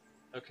 Steel.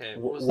 Okay,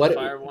 Wh- what was what- the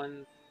fire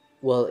one?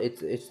 Well,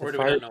 it's Or the do we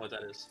fire. not know what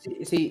that is?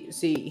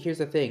 See, here's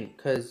the thing,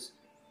 because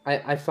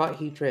I thought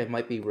Heatran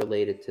might be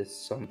related to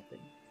something.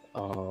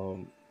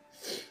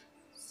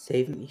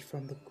 Save me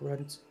from the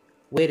grunts.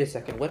 Wait a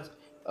second, what?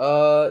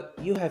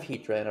 You have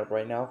Heatran up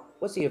right now.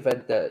 What's the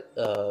event that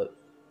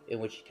in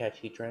which you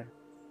catch Heatran?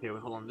 Here,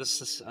 wait, hold on.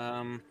 This is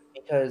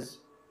Because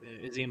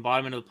is the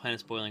embodiment of the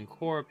planet's boiling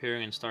core,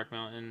 appearing in Stark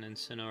Mountain and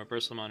Sinnoh, or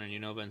Bursla Mountain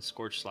in Unova, and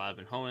Scorched Slab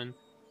in Hoenn,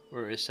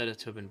 where it is said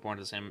to have been born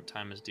at the same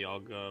time as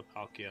Dialga,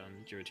 Palkia,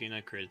 and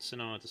Giratina, created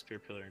Sinnoh at the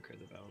Spirit Pillar and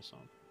created the Battle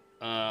Song.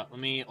 Let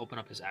me open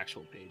up his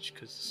actual page,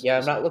 because... yeah,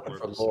 I'm not looking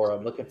for lore.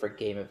 I'm looking for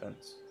game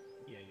events.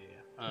 Yeah.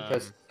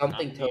 Because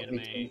something not tells the me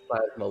anime, Team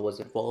Plasma was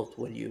involved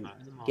when you not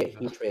in the get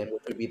manga. Heatran,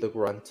 which would be the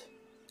grunt.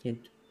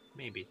 Hint.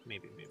 Maybe.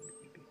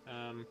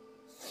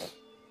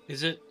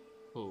 Is it?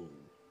 Oh,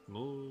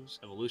 moves,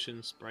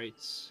 evolution,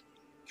 sprites,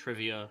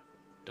 trivia,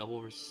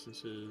 double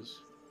resistances.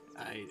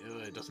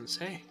 It doesn't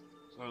say.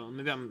 Well,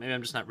 maybe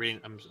I'm just not reading.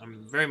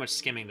 I'm very much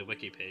skimming the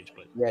wiki page,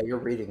 but Yeah, you're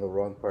reading the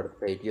wrong part of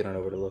the page. You don't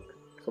know where to look.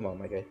 Come on,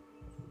 my guy.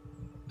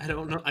 I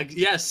don't know.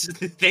 Yes,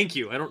 thank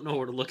you. I don't know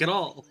where to look at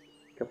all.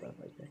 Come on,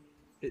 my guy.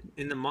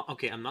 In the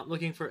okay, I'm not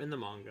looking for in the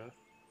manga.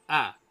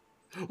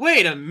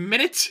 Wait a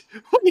minute!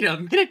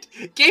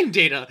 Game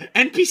data,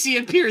 NPC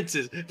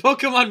appearances,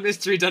 Pokemon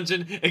Mystery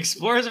Dungeon,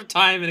 Explorers of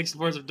Time and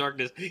Explorers of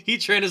Darkness.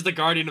 Heatran is the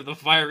guardian of the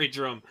fiery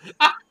drum.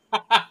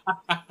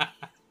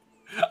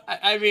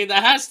 I mean,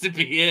 that has to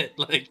be it.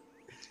 Like,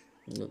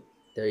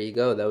 There you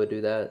go. That would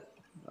do that.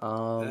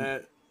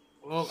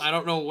 well, I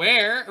don't know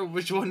where or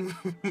which one.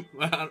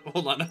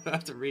 Hold on, I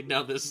have to read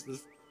now.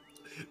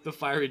 The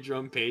fiery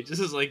drum page. This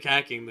is like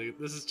hacking.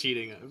 This is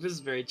cheating. This is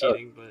very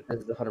cheating, but.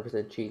 This is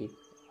 100% cheating.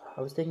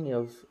 I was thinking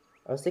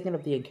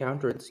of the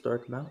encounter at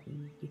Stark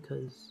Mountain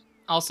because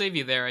I'll save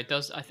you there. It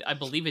does. I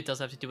believe it does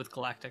have to do with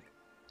Galactic.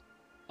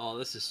 Oh,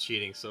 this is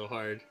cheating so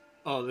hard.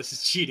 Oh,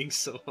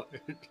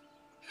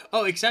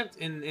 except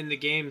in the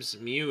games,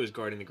 Mew is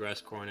guarding the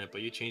Grass Coronet,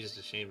 but you changed it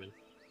to Shaman.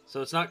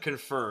 So it's not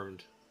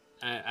confirmed.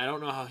 I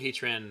don't know how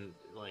Heatran,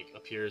 like,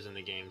 appears in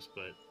the games,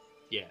 but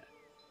yeah.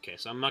 Okay,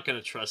 so I'm not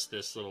gonna trust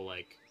this little,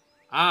 like,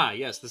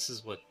 yes, this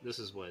is what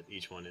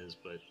each one is,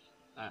 but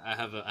I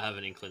have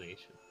an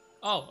inclination.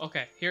 Oh,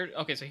 okay.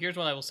 So here's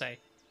what I will say.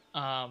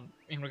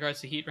 In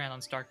regards to Heatran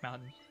on Stark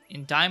Mountain,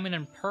 in Diamond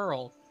and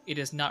Pearl, it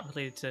is not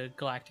related to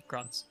Galactic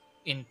Grunts.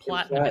 In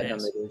Platinum,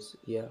 it is.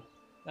 Yeah.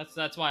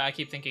 That's why I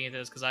keep thinking it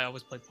is, because I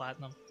always play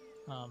Platinum.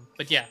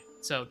 But yeah,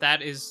 so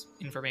that is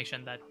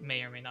information that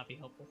may or may not be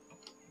helpful.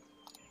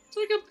 So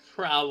we could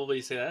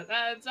probably say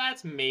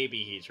that's maybe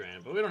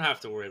Heatran, but we don't have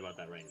to worry about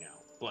that right now.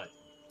 But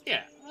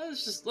yeah,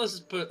 let's just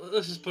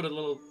put a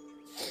little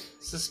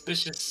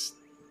suspicious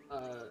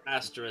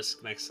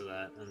asterisk next to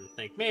that and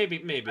think maybe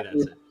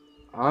that's it.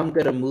 I'm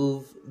gonna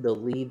move the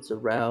leads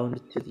around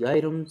to the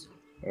items,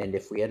 and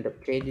if we end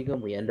up changing them,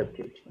 we end up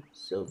changing them.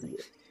 So be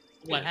it.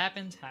 What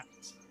happens,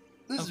 happens.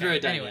 This is Okay,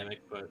 very anyway. dynamic,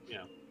 but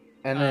yeah.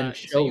 And then so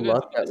show you guys-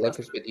 luck that luck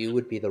is with you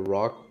would be the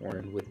rock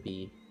horn. Would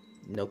be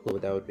no clue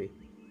what that would be.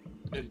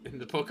 In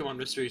the Pokemon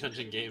Mystery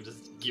Dungeon games,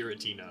 it's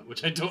Giratina,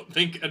 which I don't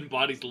think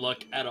embodies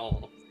luck at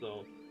all.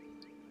 So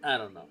I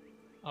don't know.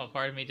 Oh,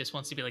 part of me just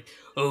wants to be like,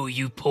 Oh,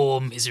 you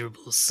poor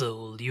miserable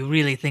soul. You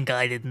really think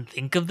I didn't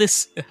think of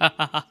this?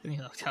 you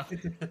know.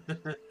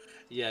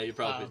 Yeah, you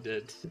probably Um,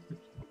 did.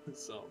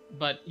 So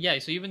But yeah,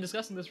 so you've been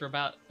discussing this for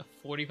about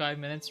 45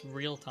 minutes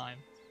real time.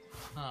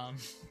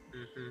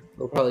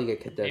 We'll probably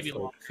get condensed Maybe to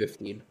like longer.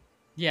 15.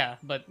 Yeah,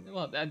 but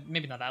well,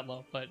 maybe not that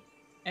low. But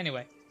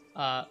anyway,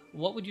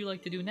 what would you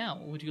like to do now?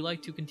 Would you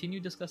like to continue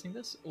discussing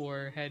this,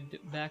 or head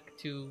back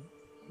to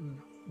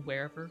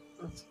wherever?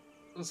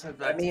 let's head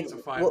back to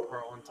find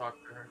Pearl and talk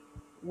to her.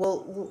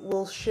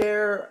 We'll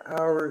share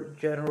our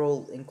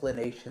general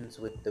inclinations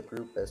with the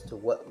group as to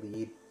what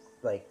lead,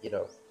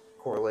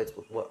 correlates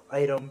with what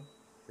item.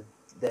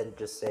 Then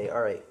just say,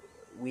 all right,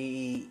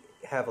 we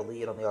have a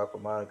lead on the Aqua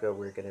Monica.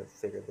 We're gonna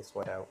figure this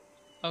one out.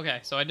 Okay,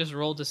 so I just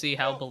rolled to see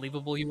how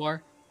believable you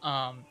are.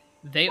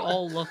 They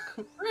all look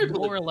Very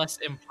more or less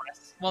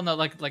impressed. Well, no,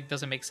 like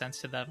does it make sense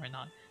to them or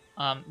not?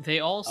 They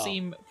all Oh.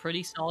 seem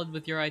pretty solid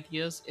with your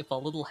ideas, if a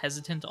little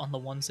hesitant on the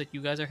ones that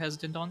you guys are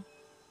hesitant on.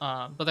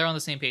 But they're on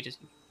the same page as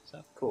you.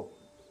 So Cool.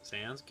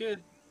 Sounds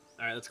good.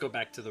 All right, let's go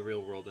back to the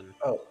real world and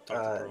Oh, talk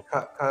to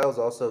Pearl. Kyle's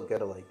also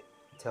gonna like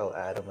tell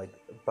Adam like,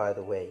 by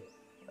the way,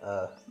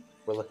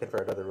 we're looking for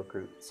another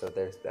recruit. So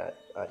there's that.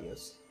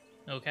 Adios.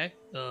 okay,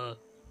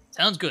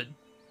 sounds good.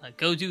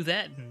 Go do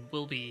that, and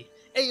we'll be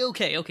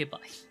a-okay. Okay, bye.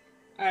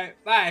 All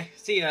right, bye.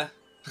 See ya.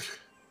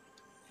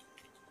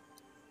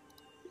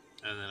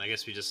 And then I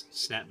guess we just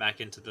snap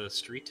back into the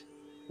street.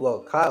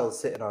 Well, Kyle's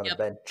sitting on Yep. a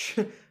bench.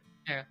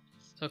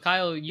 So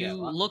Kyle, you Yeah,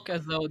 well- look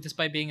as though,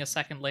 despite being a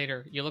second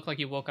later, you look like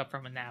you woke up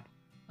from a nap.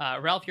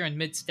 Ralph, you're in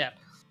mid-step.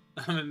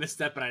 I'm in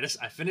misstep, and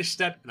I finish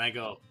step, and I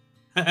go,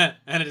 and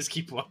I just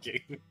keep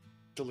walking.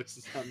 To look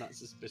not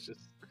suspicious.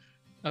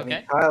 I mean,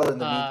 Okay. Kyle in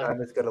the Uh,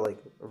 meantime is gonna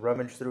like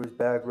rummage through his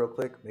bag real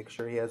quick, make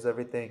sure he has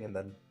everything, and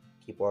then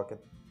keep walking.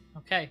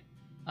 Okay.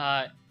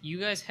 You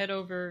guys head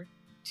over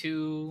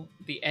to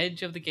the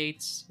edge of the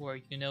gates where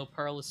you know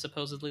Pearl is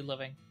supposedly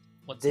living.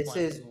 What's the This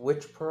plan? is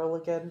which pearl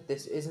again?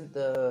 This isn't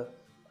the.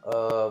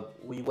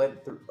 We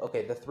went through.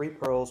 Okay, the 3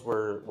 pearls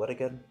were what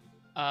again?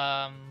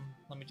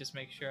 Let me just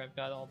make sure I've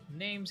got all the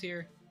names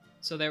here.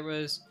 So there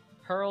was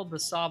Pearl the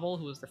Sobble,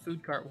 who was the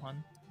food cart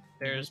one.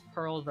 There's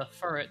Pearl the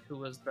Furret, who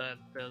was the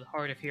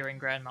hard of hearing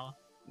grandma.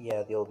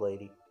 Yeah, the old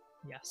lady.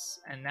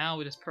 Yes. And now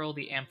it is Pearl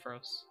the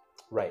Ampharos.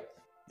 Right.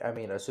 I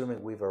mean,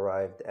 assuming we've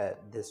arrived at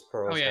this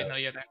pearl. Oh yeah, no,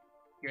 you're there.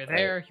 You're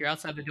there. You're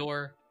outside the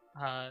door.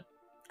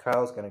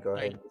 Kyle's gonna go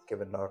ahead Right. and just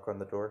give a knock on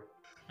the door.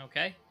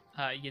 Okay.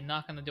 You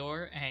knock on the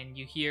door and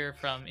you hear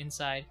from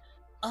inside,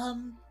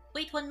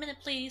 Wait 1 minute,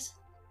 please.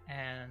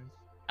 and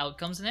out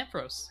comes an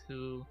Ampharos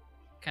who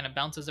kind of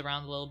bounces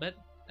around a little bit,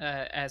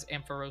 as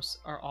Ampharos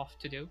are off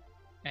to do,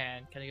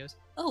 and kind of goes,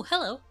 Oh,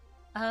 hello.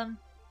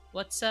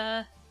 "What's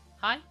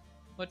hi?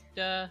 What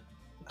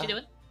you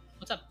doing?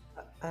 What's up?"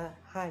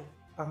 Hi.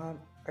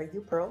 Are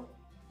you Pearl?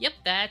 Yep,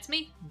 that's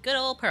me. Good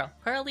old Pearl.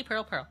 Pearly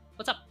Pearl Pearl.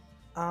 What's up?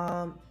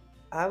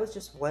 I was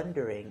just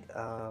wondering,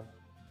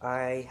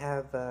 I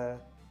have,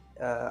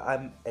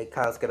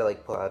 Kyle's gonna,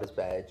 like, pull out his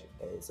badge,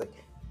 and it's like,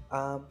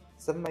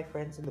 some of my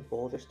friends in the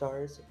Boulder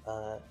Stars,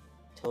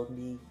 told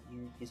me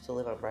you used to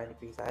live on Brian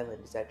Grease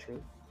Island, is that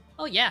true?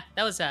 Oh yeah,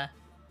 that was a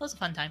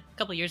fun time. A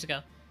couple years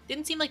ago.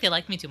 Didn't seem like they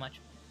liked me too much.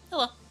 Oh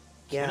well.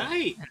 Yeah. Can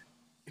I?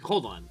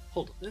 Hold on.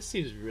 This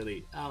seems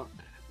really.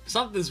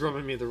 Something's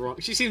rubbing me the wrong.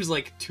 She seems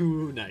like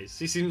too nice.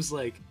 She seems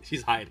like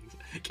she's hiding.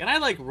 Can I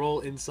like roll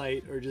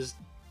insight or just?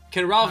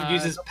 Can Ralph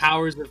use his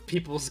powers of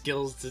people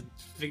skills to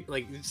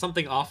like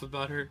something off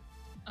about her?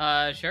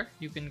 Sure.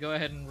 You can go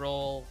ahead and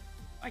roll.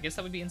 I guess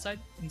that would be insight.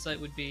 Insight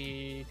would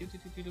be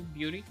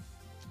beauty.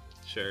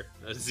 Sure.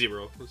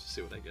 0. Let's just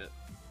see what I get.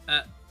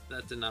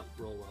 That did not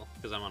roll well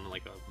because I'm on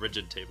like a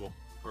rigid table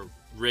or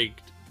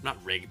rigged, not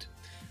rigged,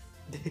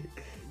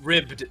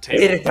 ribbed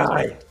table. It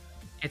died.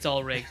 It's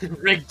all rigged.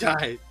 Rigged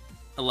die.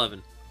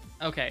 11.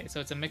 Okay,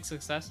 so it's a mixed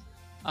success.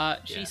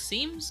 She Yeah.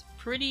 seems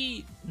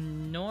pretty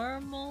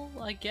normal,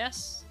 I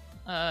guess.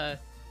 Kind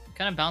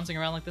of bouncing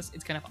around like this.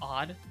 It's kind of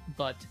odd,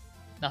 but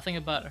nothing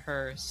about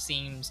her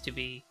seems to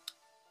be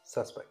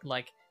Suspect.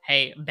 like,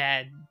 hey,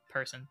 bad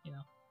person, you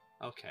know?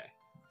 Okay.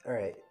 All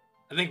right.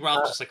 I think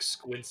Ralph just like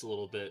squints a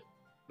little bit,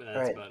 but that's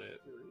Alright. about it.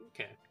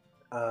 Okay.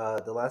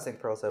 The last thing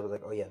Pearl said was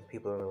like, "Oh yeah,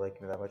 people don't really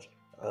like me that much."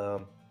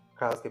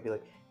 Kyle's gonna be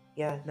like,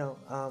 "Yeah, no,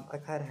 I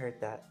kind of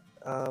heard that.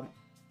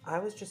 I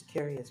was just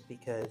curious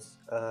because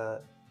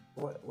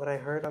what I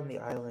heard on the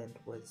island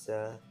was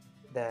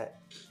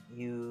that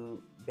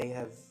you may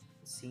have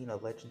seen a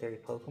legendary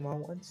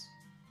Pokemon once."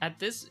 At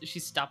this, she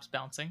stops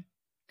bouncing,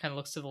 kind of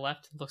looks to the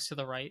left, looks to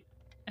the right,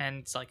 and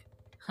it's like,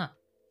 huh,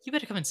 you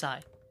better come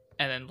inside.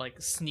 And then,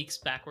 like, sneaks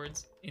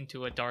backwards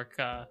into a dark,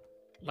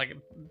 like,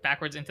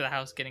 backwards into the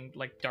house, getting,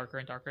 like, darker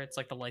and darker. It's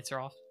like the lights are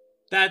off.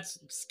 That's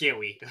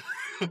scary.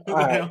 I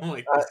Alright, don't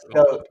like this at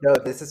all. No,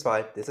 this is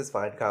fine. This is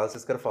fine. Kyle's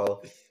just gonna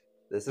follow.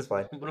 This is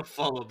fine. I'm gonna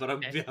follow, but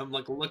Okay. I'm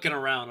like looking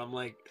around. I'm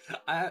like,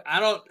 I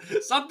don't.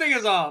 Something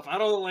is off. I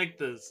don't like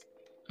this.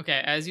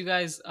 Okay, as you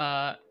guys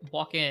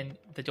walk in,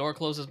 the door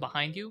closes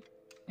behind you,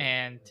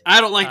 and I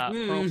don't like.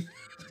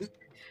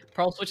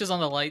 Pearl switches on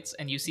the lights,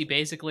 and you see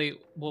basically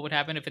what would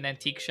happen if an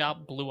antique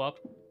shop blew up.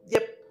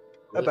 Yep.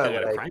 We're About looking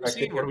at what a I crime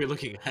expected. scene? What are we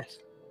looking at?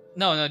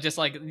 No, just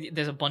like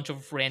there's a bunch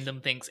of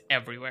random things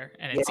everywhere,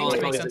 and it Yeah, seems to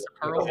yeah, make yeah. sense to A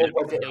Pearl. whole but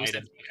bunch of no items.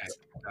 sense.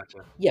 Okay,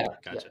 gotcha. Yeah.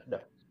 Gotcha. Yeah. No,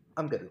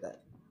 I'm good with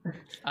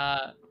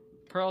that.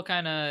 Pearl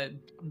kind of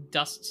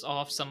dusts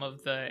off some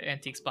of the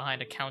antiques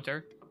behind a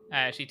counter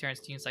as she turns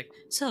to you and is like,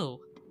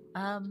 So,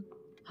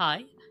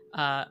 hi.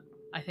 I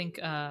think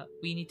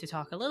we need to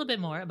talk a little bit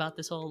more about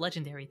this whole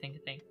legendary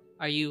thing.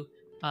 Are you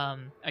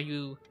kind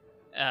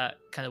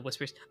of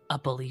whispers, a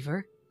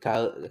believer?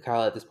 Kyle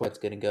at this point is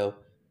gonna go.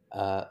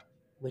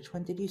 Which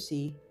one did you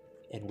see,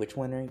 and which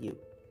one are you?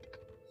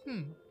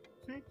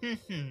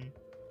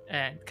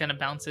 and kind of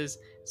bounces,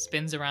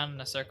 spins around in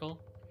a circle,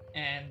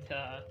 and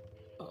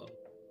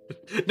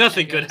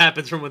Nothing I good guess.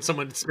 happens from when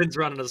someone spins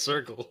around in a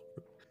circle.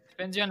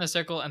 spins around in a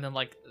circle, and then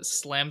like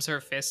slams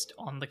her fist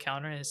on the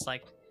counter, and it's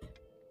like,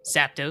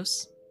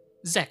 Zapdos,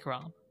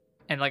 Zekrom,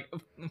 and like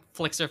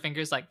flicks her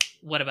fingers like,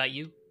 "What about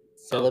you?"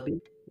 Celebi,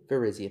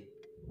 Virizion.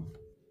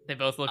 They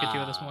both look at you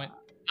at this point.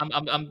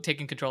 I'm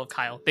taking control of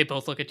Kyle. They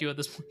both look at you at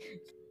this point.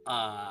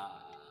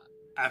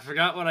 I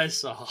forgot what I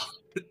saw.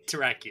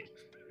 Terrakion.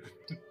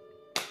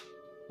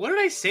 What did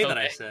I say that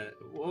I said?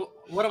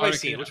 What have I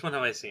seen? Which one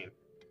have I seen?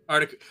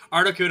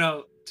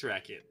 Articuno,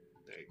 Terrakion.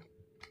 There you go.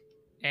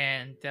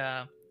 And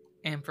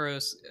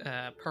Ampharos,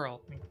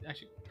 Pearl.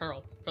 Actually,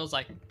 Pearl's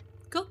like,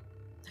 cool.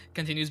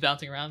 Continues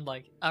bouncing around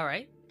like, all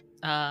right.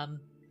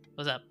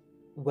 What's up?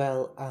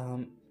 Well,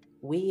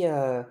 we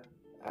I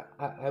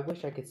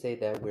wish I could say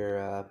that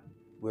we're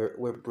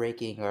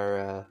breaking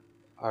our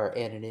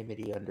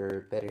anonymity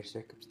under better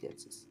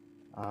circumstances.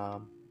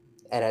 And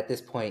at this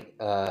point,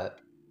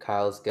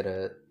 Kyle's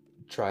gonna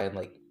try and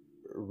like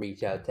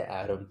reach out to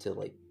Adam to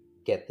like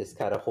get this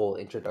kind of whole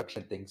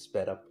introduction thing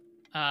sped up.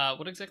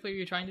 What exactly are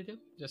you trying to do?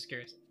 Just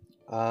curious.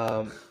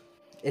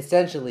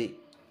 Essentially,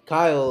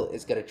 Kyle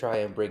is gonna try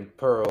and bring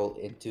Pearl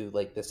into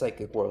like the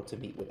psychic world to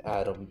meet with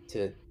Adam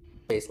to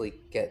basically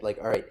get like,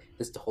 all right,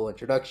 this is the whole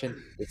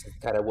introduction. This is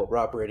kind of what we're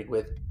operating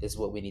with. This is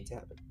what we need to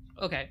happen.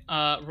 Okay.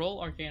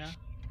 Roll Arcana.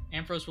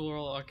 Ampharos will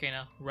roll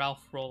Arcana.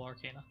 Ralph roll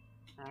Arcana.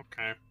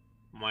 Okay.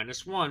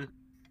 -1.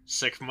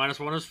 6 minus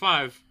 1 is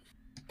 5.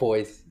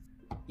 Boys,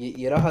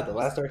 you know how the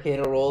last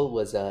Arcana roll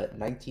was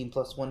 19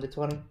 plus 1 to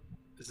 20?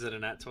 Is it a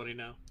nat 20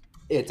 now?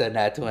 It's a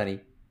nat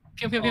 20.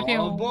 Pew, pew, pew, pew.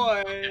 Oh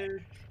boy!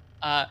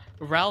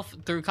 Ralph,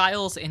 through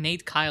Kyle's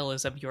innate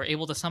Kyleism, you're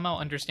able to somehow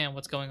understand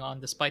what's going on,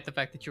 despite the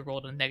fact that you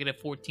rolled a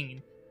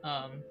 -14.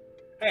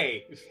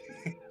 Hey!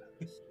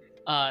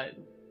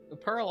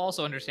 Pearl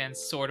also understands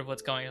sort of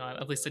what's going on,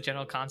 at least the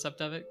general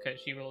concept of it,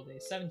 because she rolled a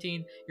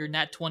 17. Your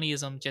nat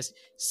 20ism just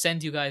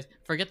sends you guys,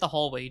 forget the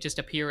hallway, you just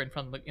appear in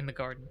the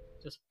garden.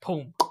 Just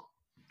boom.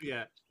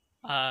 Yeah.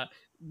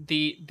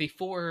 The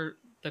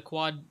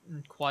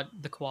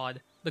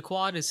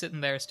quad is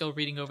sitting there still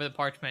reading over the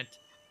parchment.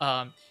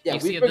 Yeah,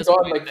 we've been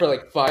gone like for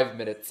like 5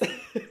 minutes.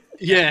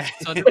 Yeah.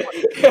 So We've been gone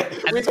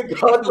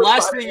The for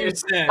last 5 thing you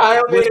minutes. said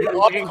Kyle was made an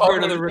looking for off-call.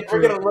 another We're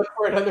recruit. gonna look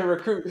for another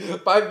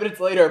recruit. 5 minutes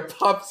later,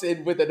 pops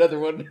in with another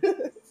one.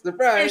 Here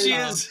Surprise! she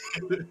is!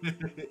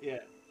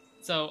 Yeah.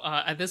 So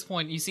at this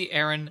point, you see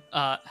Aaron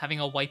having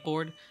a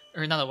whiteboard,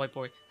 or not a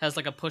whiteboard, has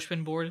like a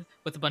pushpin board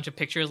with a bunch of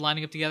pictures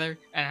lining up together,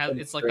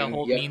 and it's like the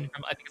whole meme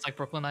from, I think it's like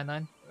Brooklyn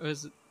Nine-Nine, or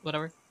is it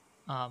whatever?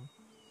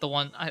 The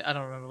one, I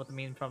don't remember what the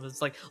meme from is.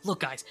 It's like, look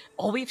guys,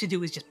 all we have to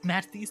do is just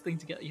match these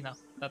things together, you know,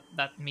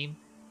 that meme.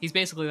 He's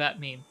basically that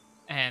meme,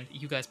 and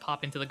you guys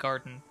pop into the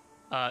garden.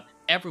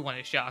 Everyone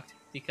is shocked,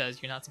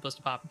 because you're not supposed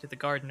to pop into the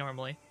garden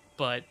normally,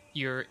 but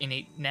your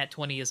innate nat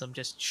 20ism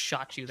just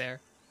shot you there.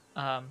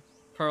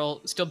 Pearl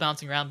still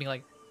bouncing around, being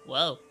like,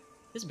 "Whoa,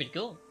 this is pretty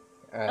cool."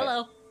 All right.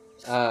 Hello.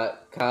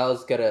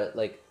 Kyle's gonna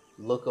like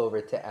look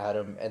over to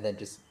Adam and then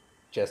just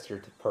gesture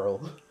to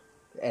Pearl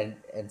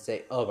and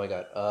say, "Oh my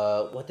god,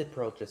 what did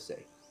Pearl just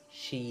say?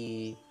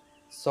 She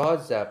saw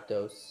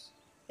Zapdos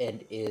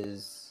and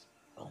is,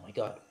 oh my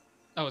god,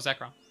 Oh,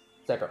 Zekrom.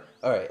 Zekrom.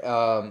 All right.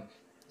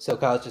 So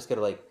Kyle's just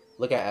gonna like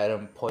look at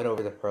Adam, point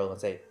over to Pearl, and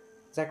say,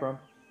 Zekrom.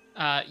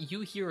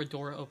 You hear a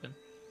door open.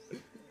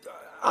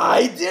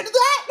 I did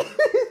that.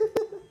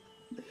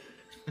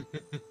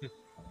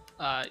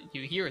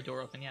 You hear a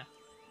door open, yeah.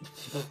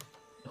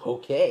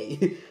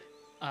 Okay.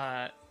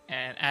 And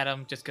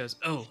Adam just goes,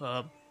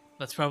 "Oh,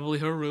 that's probably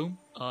her room.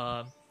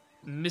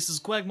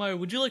 Mrs. Quagmire,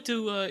 would you like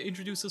to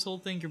introduce this whole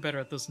thing? You're better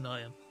at this than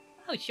I am."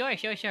 Oh, sure.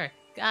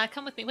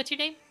 Come with me. What's your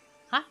name?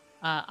 Huh?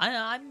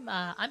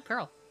 I'm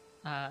Pearl.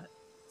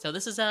 So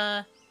this is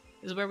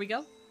where we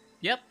go?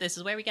 Yep, this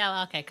is where we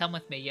go. Okay, come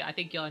with me. Yeah, I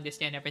think you'll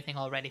understand everything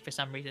already for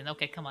some reason.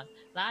 Okay, come on.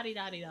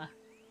 La-di-da-di-da.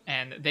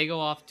 And they go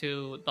off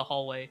to the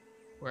hallway,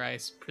 where I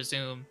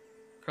presume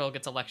Pearl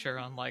gets a lecture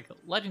on, like,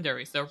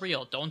 legendaries. They're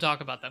real. Don't talk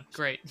about them.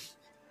 Great.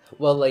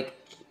 Well, like,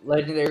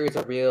 legendaries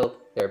are real.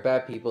 They're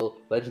bad people.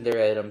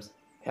 Legendary items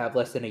have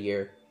less than a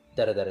year.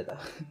 Da-da-da-da-da.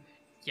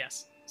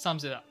 Yes,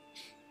 sums it up.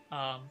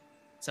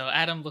 So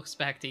Adam looks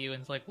back to you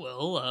and is like,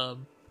 well,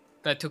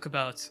 that took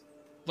about...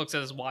 Looks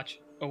at his watch.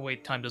 Oh,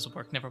 wait, time doesn't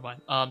work. Never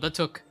mind. That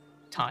took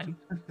time.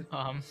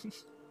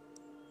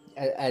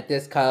 At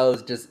this, Kyle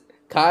is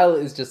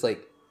just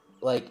like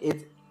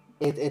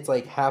it's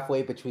like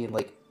halfway between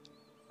like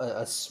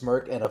a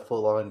smirk and a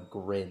full-on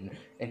grin,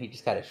 and he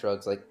just kind of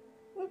shrugs like.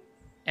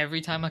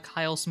 Every time a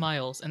Kyle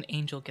smiles, an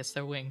angel gets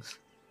their wings.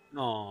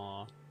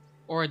 Aww.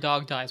 Or a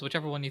dog dies,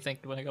 whichever one you think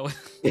you want to go with.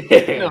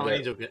 No,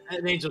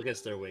 an angel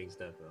gets their wings,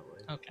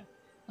 definitely. Okay.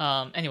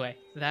 Anyway,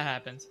 that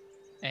happens.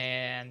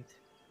 And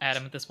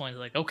Adam at this point is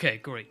like, okay,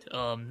 great.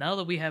 Now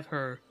that we have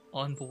her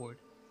on board,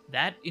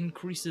 that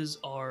increases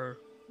our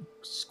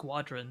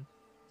squadron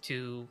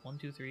to 1,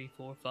 2, 3,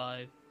 4,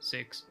 5,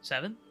 6,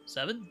 7?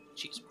 7?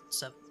 Jeez, we're at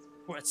 7.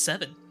 We're at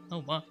 7.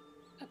 Oh my.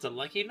 That's a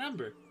lucky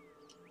number.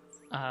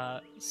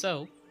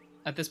 So,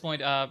 at this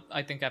point,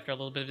 I think after a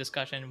little bit of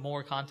discussion,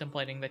 more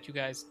contemplating that you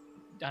guys,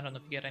 I don't know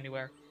if you get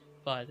anywhere,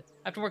 but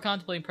after more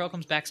contemplating, Pearl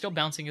comes back, still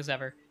bouncing as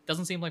ever.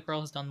 Doesn't seem like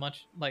Pearl has done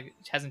much, like,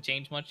 hasn't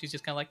changed much. She's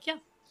just kind of like, yeah,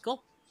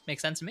 cool.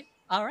 makes sense to me.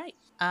 All right.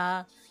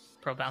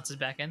 Pearl bounces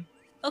back in.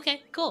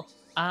 Okay, cool.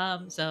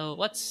 So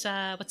what's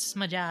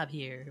my job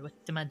here? What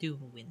am I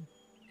doing?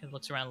 He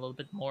looks around a little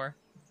bit more.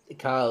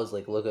 Kyle's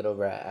like looking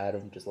over at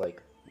Adam, just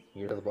like,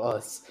 you're the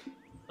boss.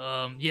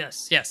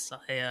 Yes.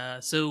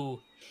 So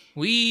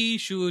we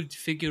should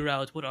figure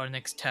out what our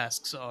next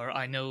tasks are.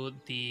 I know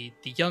the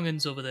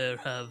youngins over there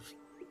have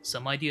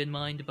some idea in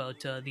mind about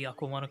the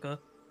Aquamonica.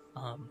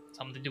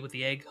 Something to do with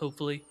the egg,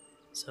 hopefully.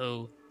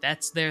 So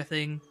that's their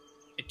thing.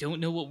 I don't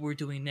know what we're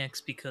doing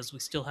next because we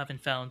still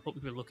haven't found what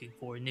we were looking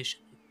for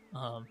initially.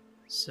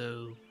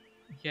 So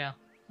yeah.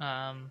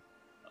 I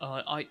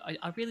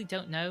really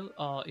don't know.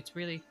 It's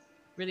really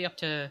up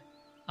to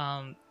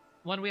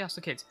why don't we ask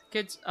the kids?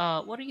 Kids,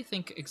 what do you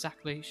think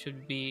exactly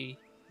should be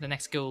the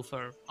next goal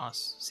for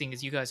us, seeing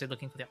as you guys are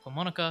looking for the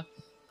Aquamonica,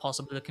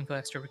 possibly looking for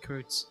extra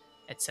recruits,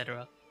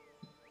 etc.?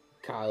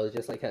 Kyle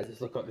just like has this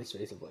look on his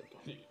face of like,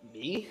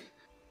 me?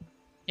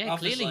 Yeah,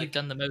 clearly you've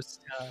done the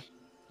most.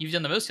 You've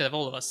done the most out of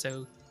all of us,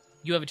 so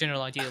you have a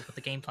general idea of what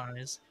the game plan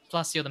is.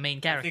 Plus, you're the main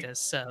characters,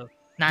 so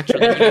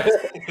naturally.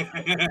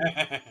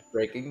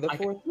 Breaking the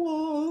fourth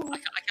wall.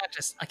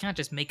 I can't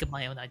just make up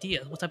my own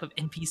idea. What type of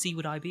NPC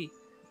would I be?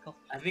 Cool.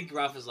 I think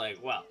Ralph is like,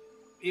 well,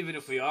 even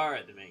if we are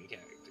the main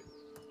character,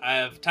 I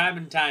have time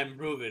and time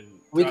proven.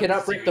 We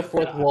cannot break the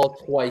fourth wall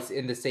twice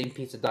in the same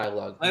piece of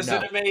dialogue.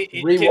 Listen to me.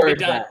 It Reword can be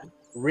done. that.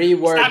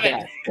 Reword Stop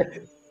that.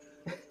 it.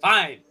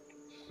 Fine.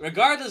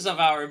 Regardless of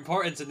our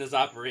importance in this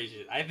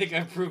operation, I think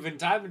I've proven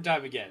time and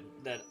time again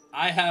that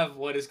I have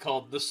what is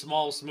called the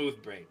small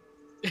smooth brain.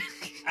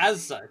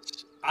 As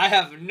such, I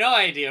have no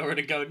idea where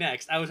to go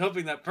next. I was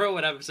hoping that Pearl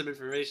would have some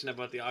information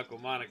about the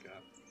Aquamonica,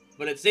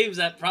 but it seems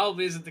that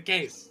probably isn't the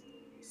case.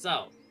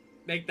 So,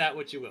 make that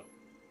what you will.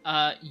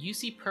 You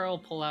see Pearl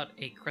pull out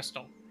a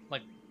crystal,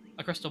 like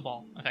a crystal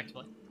ball,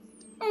 effectively.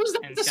 What was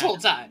that this whole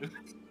time?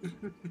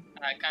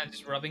 Kind of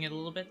just rubbing it a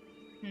little bit.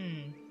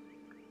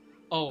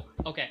 Oh,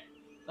 okay.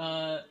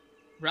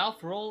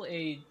 Ralph, roll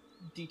a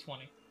d20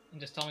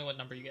 and just tell me what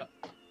number you get.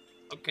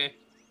 Okay,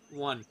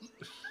 1.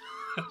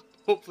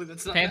 Hopefully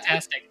that's not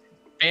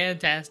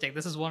Fantastic.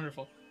 This is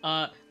wonderful.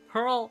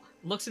 Pearl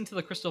looks into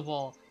the crystal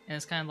ball and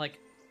is kind of like,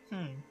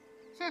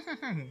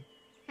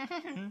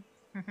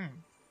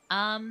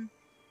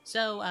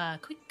 So,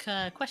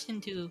 quick question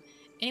to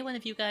any one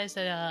of you guys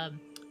that,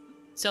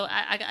 so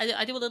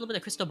I do a little bit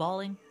of crystal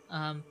balling,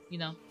 you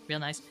know, real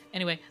nice.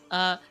 Anyway,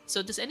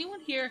 so does anyone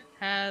here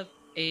have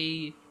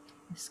this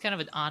is kind of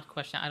an odd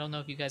question. I don't know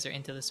if you guys are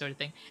into this sort of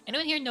thing.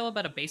 Anyone here know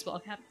about a baseball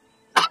cap?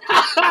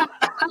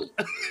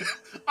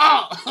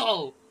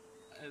 Oh,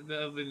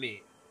 that'll be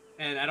me.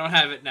 And I don't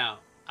have it now.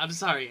 I'm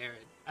sorry, Aaron.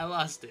 I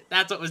lost it.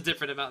 That's what was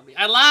different about me.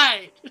 I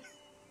lied!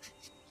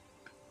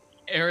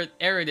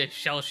 Aaron is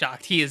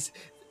shell-shocked. He's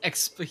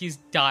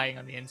dying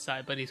on the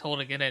inside, but he's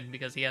holding it in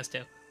because he has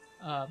to.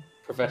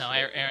 Professional. No,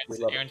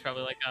 Aaron's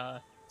probably like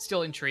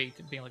still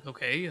intrigued, being like,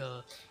 okay,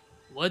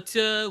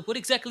 what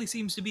exactly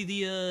seems to be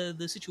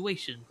the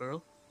situation,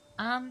 Pearl?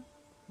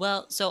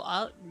 Well,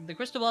 so the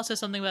crystal ball says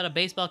something about a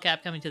baseball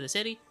cap coming to the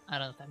city. I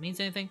don't know if that means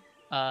anything.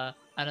 I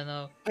don't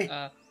know.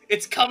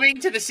 It's coming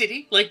to the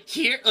city? Like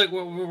here? Like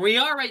where we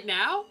are right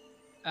now?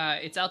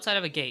 It's outside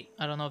of a gate.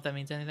 I don't know if that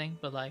means anything,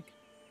 but like...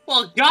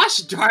 Well, gosh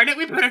darn it,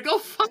 we better go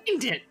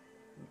find it!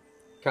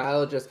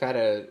 Kyle just kind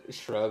of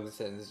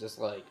shrugs and is just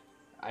like,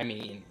 I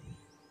mean...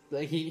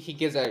 Like, he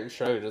gives that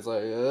shrug, just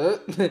like,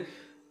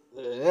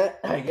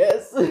 I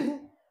guess.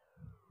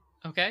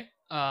 Okay.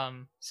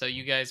 So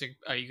you guys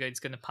are you guys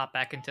gonna pop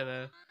back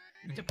into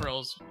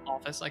Pearl's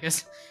office, I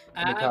guess?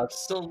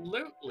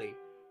 Absolutely.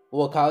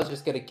 Well, Kyle's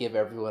just gonna give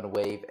everyone a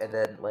wave and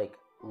then, like,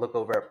 look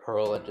over at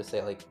Pearl and just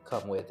say, like,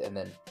 come with, and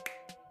then...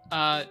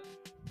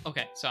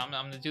 Okay, so I'm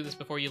gonna do this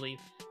before you leave.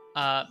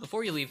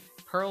 Before you leave,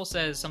 Pearl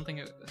says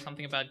something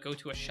about go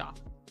to a shop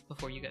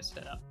before you guys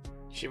set up.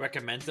 She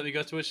recommends that we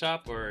go to a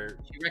shop, or...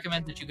 She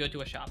recommends that you go to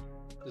a shop.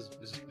 This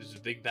is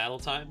big battle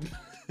time?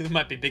 It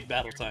might be big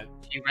battle time.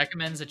 She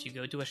recommends that you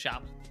go to a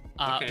shop.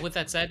 Okay. With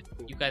that said,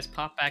 you guys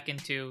pop back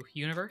into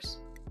Universe.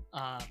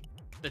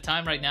 The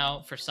time right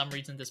now, for some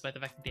reason, despite the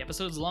fact that the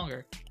episode is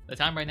longer, the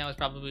time right now is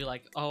probably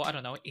like, I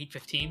don't know,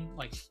 8:15,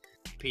 like...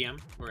 PM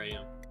or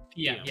AM?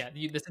 Yeah.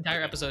 This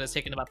entire episode has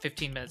taken about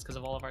 15 minutes because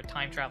of all of our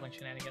time traveling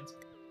shenanigans.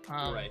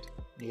 Right.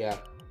 Yeah.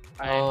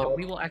 And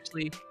we will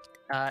actually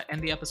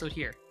end the episode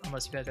here,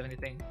 unless you guys have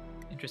anything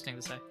interesting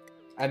to say.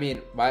 I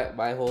mean,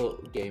 my whole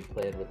game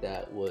plan with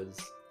that was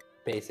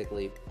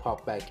basically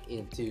pop back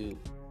into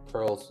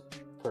Pearl's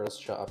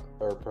shop,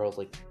 or Pearl's,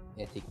 like,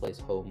 antique place,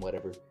 home,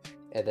 whatever,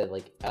 and then,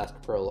 like,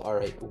 ask Pearl, all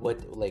right,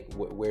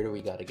 where do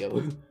we gotta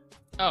go?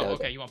 Oh,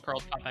 okay. You want Pearl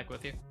to pop back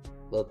with you?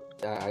 Well,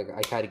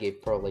 I kind of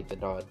gave Pearl, like, the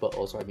nod, but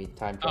also, I mean,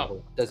 time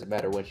travel doesn't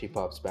matter when she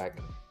pops back.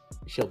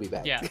 She'll be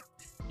back.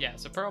 Yeah.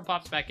 So Pearl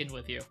pops back in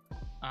with you,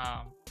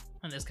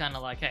 and it's kind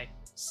of like, hey,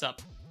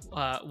 sup?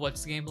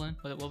 What's the game plan?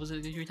 What was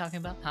it that you were talking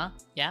about? Huh?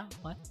 Yeah?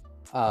 What?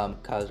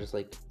 Kyle's just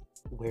like,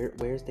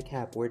 where's the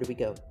cap? Where do we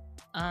go?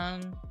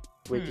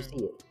 Where'd you see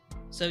it?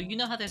 So you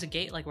know how there's a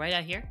gate, like, right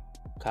out here?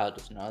 Kyle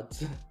just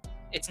nods.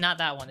 It's not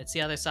that one. It's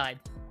the other side.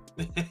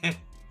 Okay.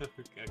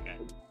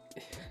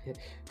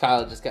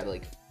 Kyle just kind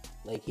of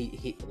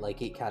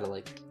he kind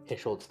of his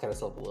shoulders kind of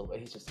slump a little bit.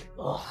 He's just like,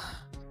 ugh.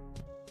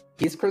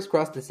 He's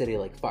crisscrossed the city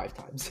like 5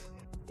 times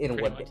in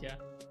Pretty one much, day.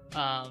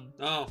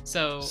 yeah.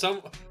 So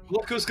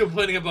Look who's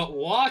complaining about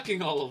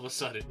walking all of a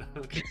sudden.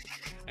 Okay.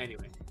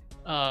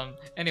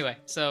 Anyway,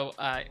 so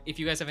if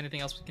you guys have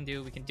anything else we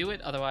can do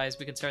it. Otherwise,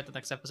 we can start the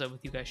next episode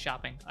with you guys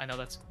shopping. I know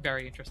that's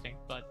very interesting,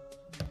 but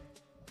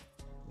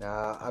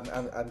Nah,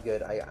 I'm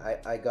good.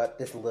 I got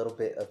this little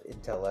bit of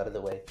intel out of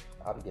the way.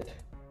 I'm good.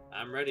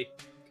 I'm ready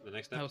for the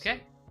next episode. okay.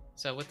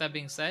 So with that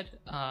being said,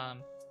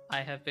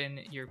 I have been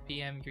your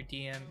PM, your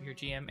DM, your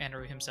GM,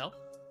 Andrew himself.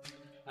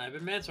 I've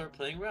been Mansour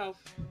playing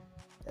Ralph.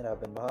 And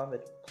I've been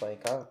Mohammed playing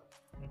Kyle.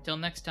 Until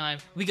next time,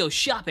 we go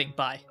shopping.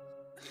 Bye.